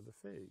 for the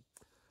fee.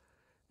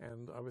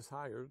 And I was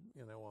hired,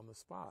 on the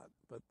spot.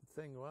 But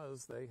the thing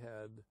was, they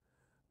had,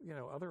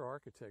 other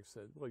architects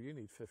said, well, you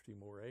need 50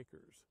 more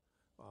acres.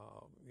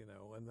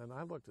 And then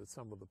I looked at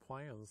some of the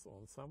plans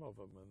on some of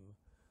them,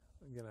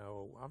 and,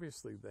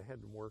 obviously they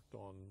hadn't worked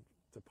on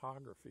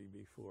topography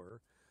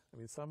before. I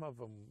mean, some of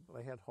them,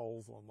 they had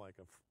holes on like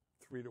a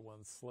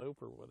 3-to-1 slope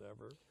or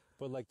whatever.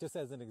 But like, just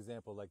as an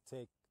example, like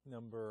take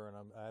number, and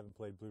I haven't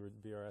played Blue Ridge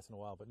BRS in a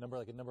while, but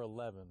number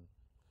 11,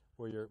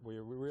 where you're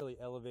really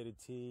elevated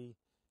tee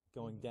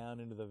going down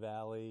into the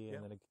valley,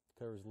 and then it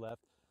curves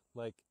left.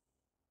 Like,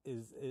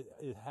 is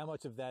how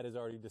much of that is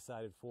already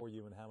decided for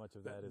you, and how much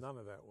of that is? None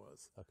of that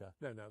was. Okay.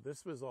 No,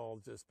 this was all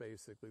just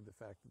basically the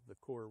fact that the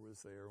core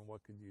was there, and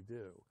what could you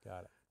do?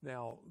 Got it.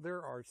 Now,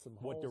 there are some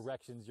holes. What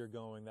directions you're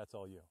going, that's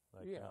all you.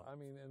 Like, I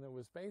mean, and it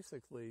was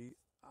basically,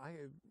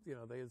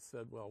 they had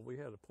said, well, we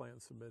had a plan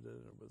submitted,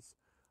 and it was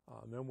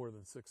no more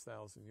than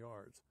 6,000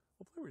 yards.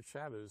 Well, Blue Ridge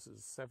Shadows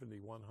is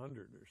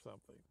 7,100 or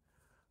something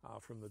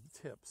from the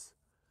tips.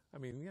 I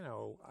mean,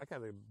 I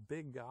got a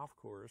big golf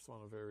course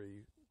on a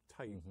very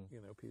tight,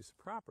 piece of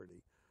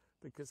property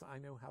because I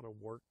know how to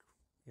work,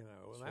 and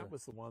Sure. that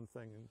was the one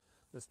thing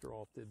Mr.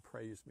 Ault did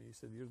praise me. He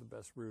said, you're the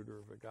best rooter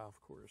of a golf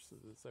course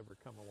that's ever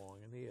come along.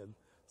 And he had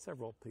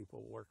several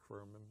people work for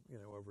him,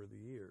 over the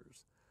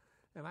years.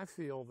 And I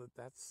feel that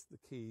that's the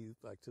key,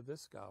 like to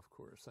this golf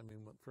course. I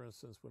mean, for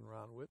instance, when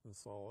Ron Whitten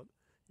saw it,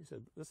 he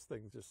said, this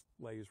thing just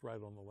lays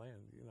right on the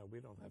land. We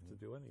don't have to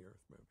do any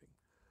earth moving.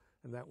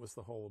 And that was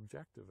the whole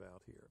objective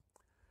out here.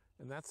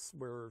 And that's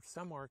where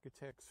some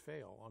architects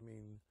fail. I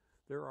mean,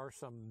 there are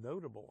some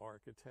notable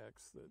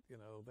architects that,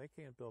 they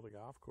can't build a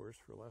golf course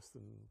for less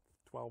than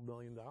 $12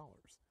 million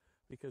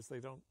because they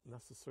don't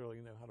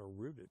necessarily know how to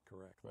route it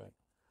correctly.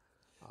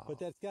 Right. But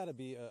that's got to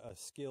be a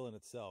skill in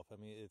itself.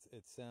 I mean,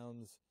 it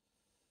sounds,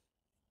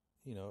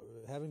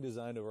 having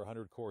designed over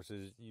 100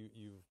 courses,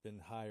 you've been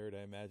hired,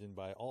 I imagine,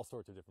 by all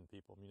sorts of different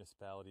people,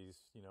 municipalities,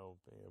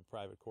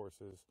 private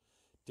courses,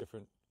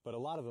 different, but a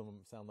lot of them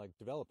sound like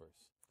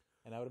developers.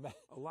 And I would imagine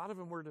a lot of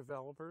them were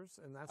developers,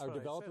 and that's what I said. Are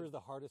developers the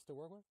hardest to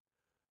work with?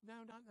 No,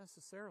 not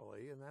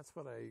necessarily, and that's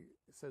what I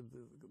said.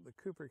 The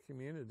Cooper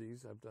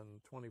communities I've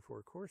done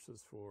 24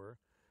 courses for.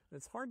 And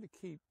it's hard to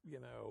keep, you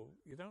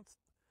don't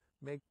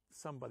make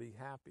somebody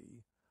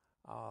happy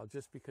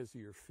just because of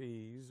your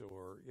fees,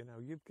 or,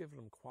 you've given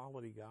them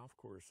quality golf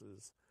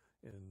courses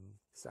in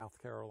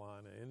South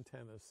Carolina, in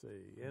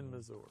Tennessee, in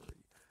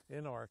Missouri,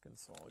 in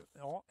Arkansas.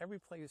 Every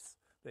place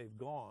they've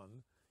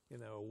gone,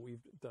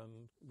 we've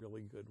done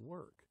really good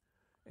work.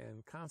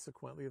 And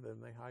consequently,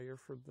 then they hire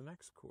for the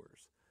next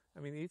course. I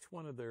mean, each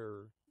one of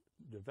their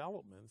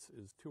developments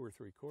is 2 or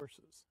 3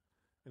 courses.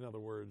 In other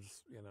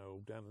words,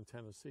 down in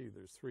Tennessee,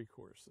 there's 3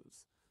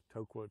 courses,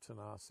 Tokwa,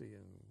 Tanasi,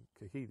 and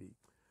Kahiti.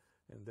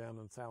 And down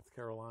in South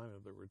Carolina,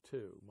 there were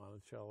 2,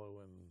 Monticello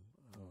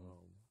and,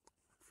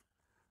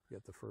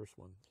 get the first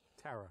one,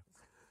 Tara.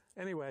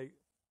 Anyway,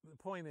 the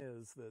point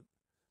is that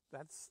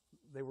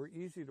they were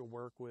easy to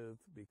work with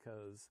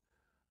because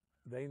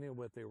they knew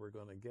what they were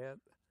going to get.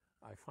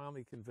 I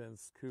finally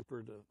convinced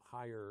Cooper to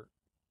hire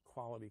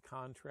quality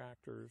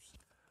contractors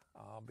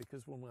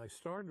because when I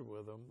started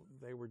with them,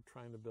 they were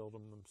trying to build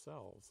them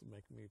themselves and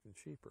make them even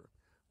cheaper.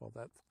 Well,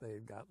 they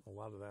had gotten a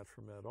lot of that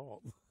from Ed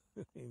Ault,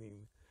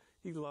 meaning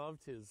he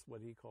loved his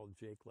what he called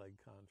Jake leg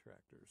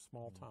contractors,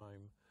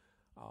 small-time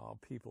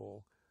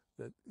people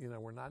that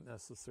were not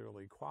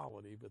necessarily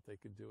quality, but they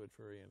could do it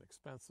very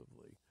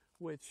inexpensively,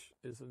 which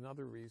is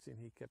another reason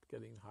he kept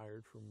getting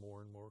hired for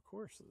more and more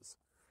courses.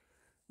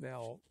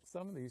 Now,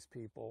 some of these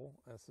people,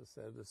 as I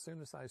said, as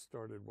soon as I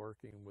started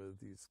working with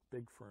these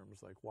big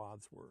firms like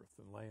Wadsworth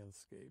and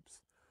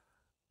Landscapes,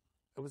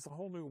 it was a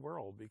whole new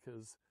world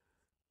because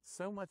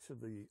so much of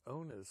the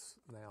onus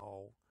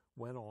now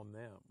went on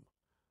them.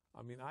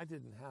 I mean, I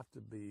didn't have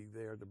to be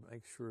there to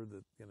make sure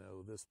that,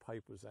 this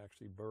pipe was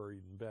actually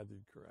buried and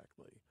bedded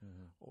correctly.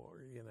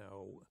 Or,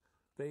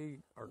 they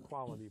are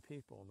quality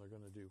people and they're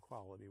going to do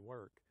quality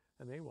work.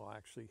 And they will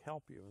actually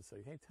help you and say,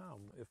 hey,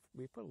 Tom, if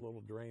we put a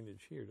little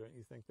drainage here, don't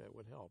you think that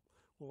would help?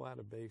 We'll add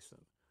a basin.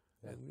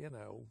 Yeah. And,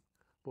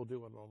 we'll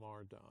do it on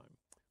our dime.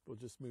 We'll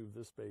just move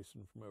this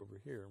basin from over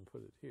here and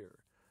put it here.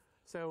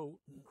 So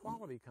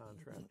quality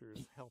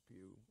contractors help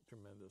you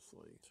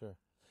tremendously. Sure.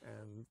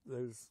 And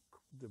those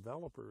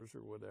developers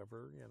or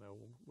whatever,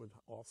 would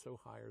also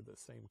hire the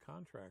same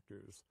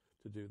contractors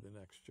to do the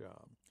next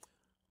job.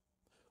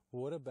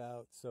 What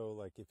about,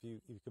 if you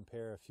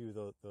compare a few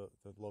of the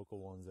local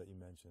ones that you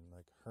mentioned,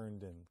 like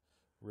Herndon,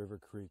 River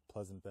Creek,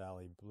 Pleasant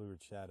Valley, Blue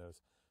Ridge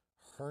Shadows,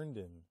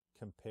 Herndon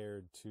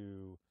compared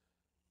to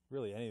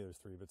really any of those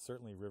 3, but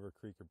certainly River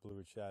Creek or Blue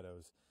Ridge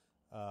Shadows,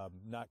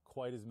 not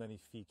quite as many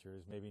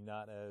features, maybe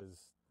not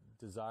as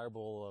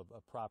desirable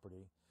a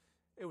property.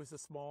 It was a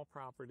small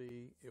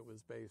property. It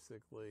was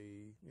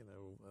basically,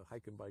 a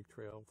hike and bike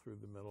trail through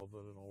the middle of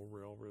an old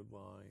railroad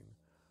line,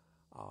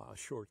 a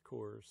short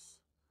course,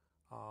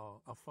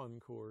 a fun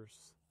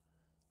course,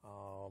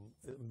 a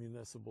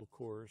municipal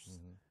course.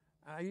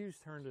 I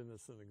used Herndon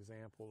as an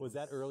example. Was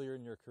that earlier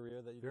in your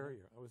career that you did? Very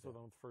early. It was one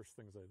of the first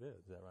things I did.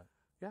 Is that right?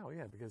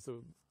 Yeah, because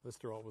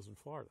Mr. Ault was in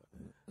Florida.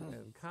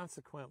 And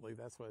consequently,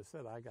 that's why I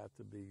said I got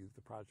to be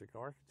the project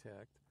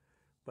architect.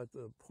 But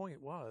the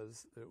point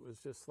was, it was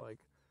just like,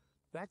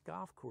 that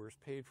golf course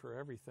paid for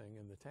everything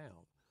in the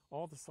town.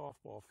 All the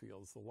softball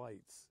fields, the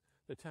lights,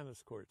 the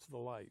tennis courts, the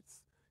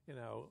lights.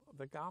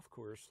 The golf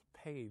course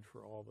paid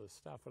for all this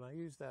stuff. And I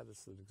use that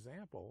as an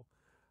example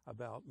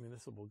about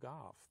municipal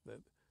golf,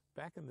 that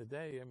back in the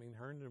day, I mean,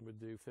 Herndon would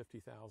do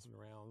 50,000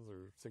 rounds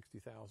or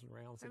 60,000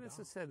 rounds. And as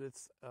I said,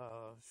 it's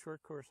a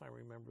short course. I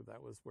remember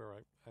that was where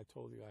I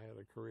told you I had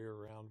a career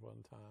round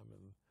one time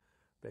and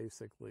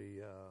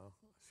basically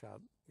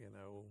shot,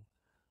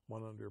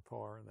 1 under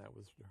par, and that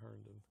was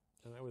Herndon.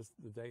 And that was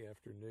the day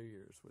after New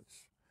Year's,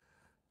 which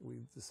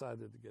we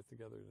decided to get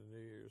together at a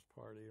New Year's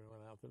party and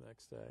went out the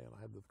next day, and I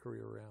had the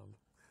career round.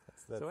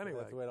 So anyway,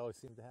 that's the way it always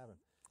seems to happen.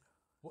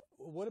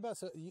 What about?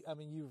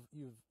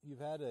 You've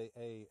had a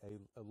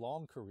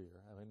long career.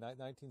 I mean,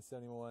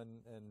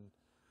 1971, and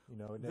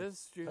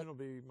this June will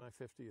be my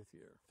 50th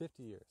year.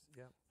 50 years.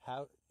 Yeah.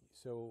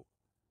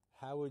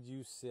 How would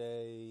you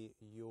say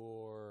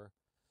your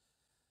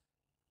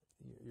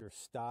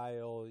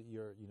style,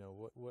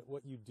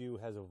 what you do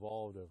has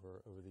evolved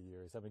over the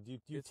years? I mean, do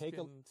you take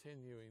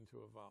continuing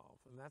to evolve,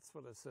 and that's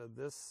what I said.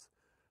 This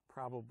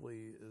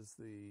probably is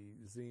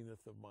the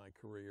zenith of my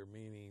career,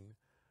 meaning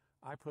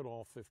I put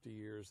all 50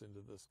 years into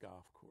this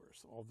golf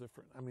course, all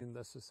different. I mean,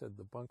 as I said,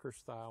 the bunker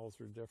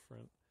styles are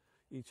different.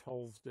 Each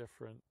hole's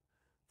different.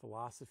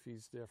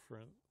 Philosophy's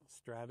different.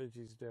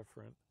 Strategy's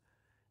different.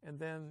 And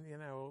then,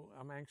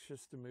 I'm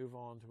anxious to move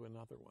on to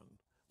another one.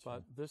 Sure.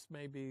 But this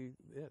may be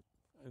it.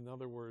 In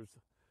other words,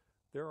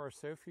 there are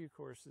so few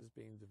courses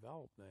being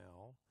developed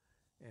now,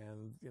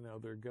 and,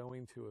 they're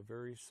going to a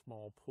very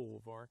small pool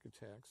of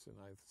architects, and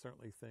I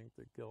certainly think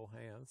that Gil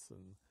Hance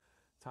and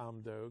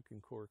Tom Doak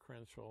and Core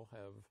Crenshaw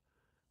have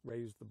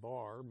raised the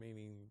bar,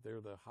 meaning they're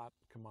the hot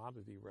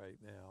commodity right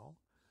now,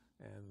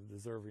 and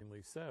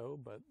deservingly so.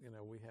 But,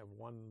 we have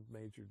one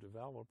major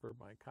developer,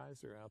 Mike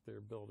Kaiser, out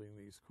there building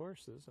these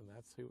courses, and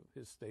that's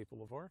his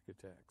staple of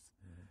architects.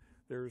 Mm-hmm.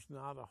 There's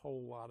not a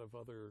whole lot of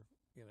other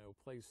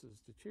places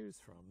to choose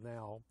from.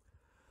 Now,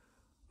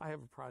 I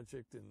have a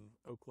project in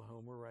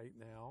Oklahoma right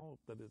now,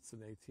 but it's an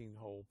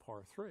 18-hole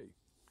par 3.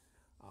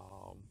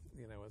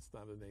 It's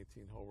not an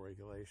 18-hole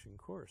regulation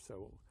course.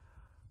 So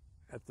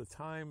at the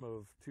time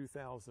of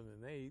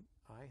 2008,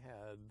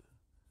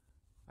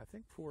 I I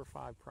think 4 or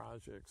 5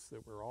 projects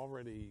that were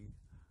already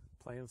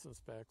plans and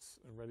specs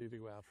and ready to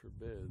go out for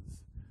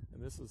bids,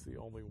 and this is the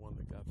only one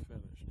that got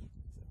finished.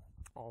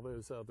 All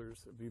those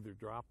others have either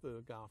dropped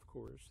the golf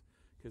course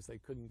because they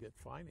couldn't get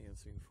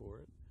financing for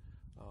it.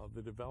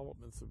 The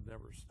developments have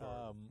never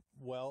started.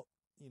 Well,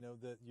 you know,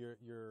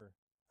 your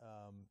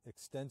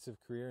extensive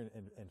career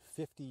and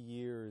 50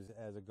 years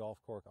as a golf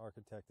course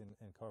architect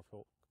and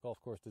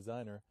golf course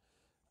designer,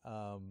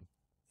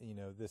 you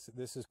know,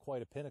 this is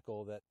quite a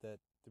pinnacle that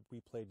we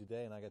played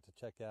today, and I got to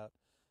check out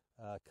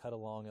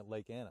Cutalong at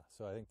Lake Anna.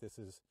 So I think this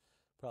is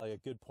probably a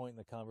good point in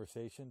the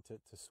conversation to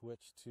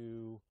switch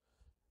to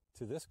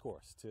this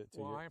course.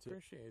 I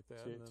appreciate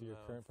that. To your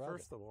current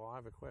project. First of all, I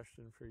have a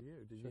question for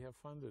you. Did you have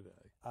fun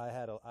today? I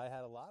had a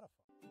lot of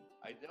fun.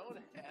 I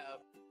don't have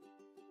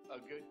a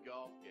good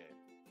golf game,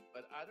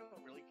 but I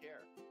don't really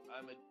care.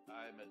 I'm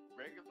a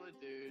regular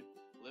dude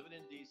living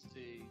in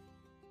DC,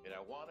 and I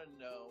want to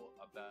know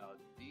about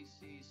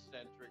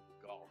DC-centric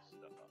golf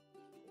stuff.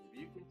 If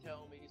you can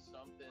tell me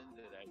something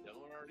that I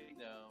don't already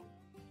know,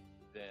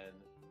 then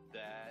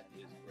that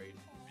is great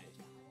for me.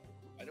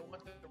 I don't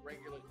want the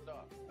regular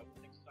stuff. I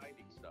want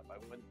exciting stuff.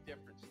 I want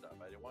different stuff.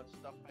 I want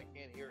stuff I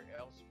can't hear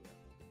elsewhere.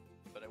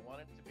 But I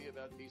want it to be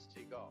about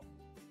DC golf.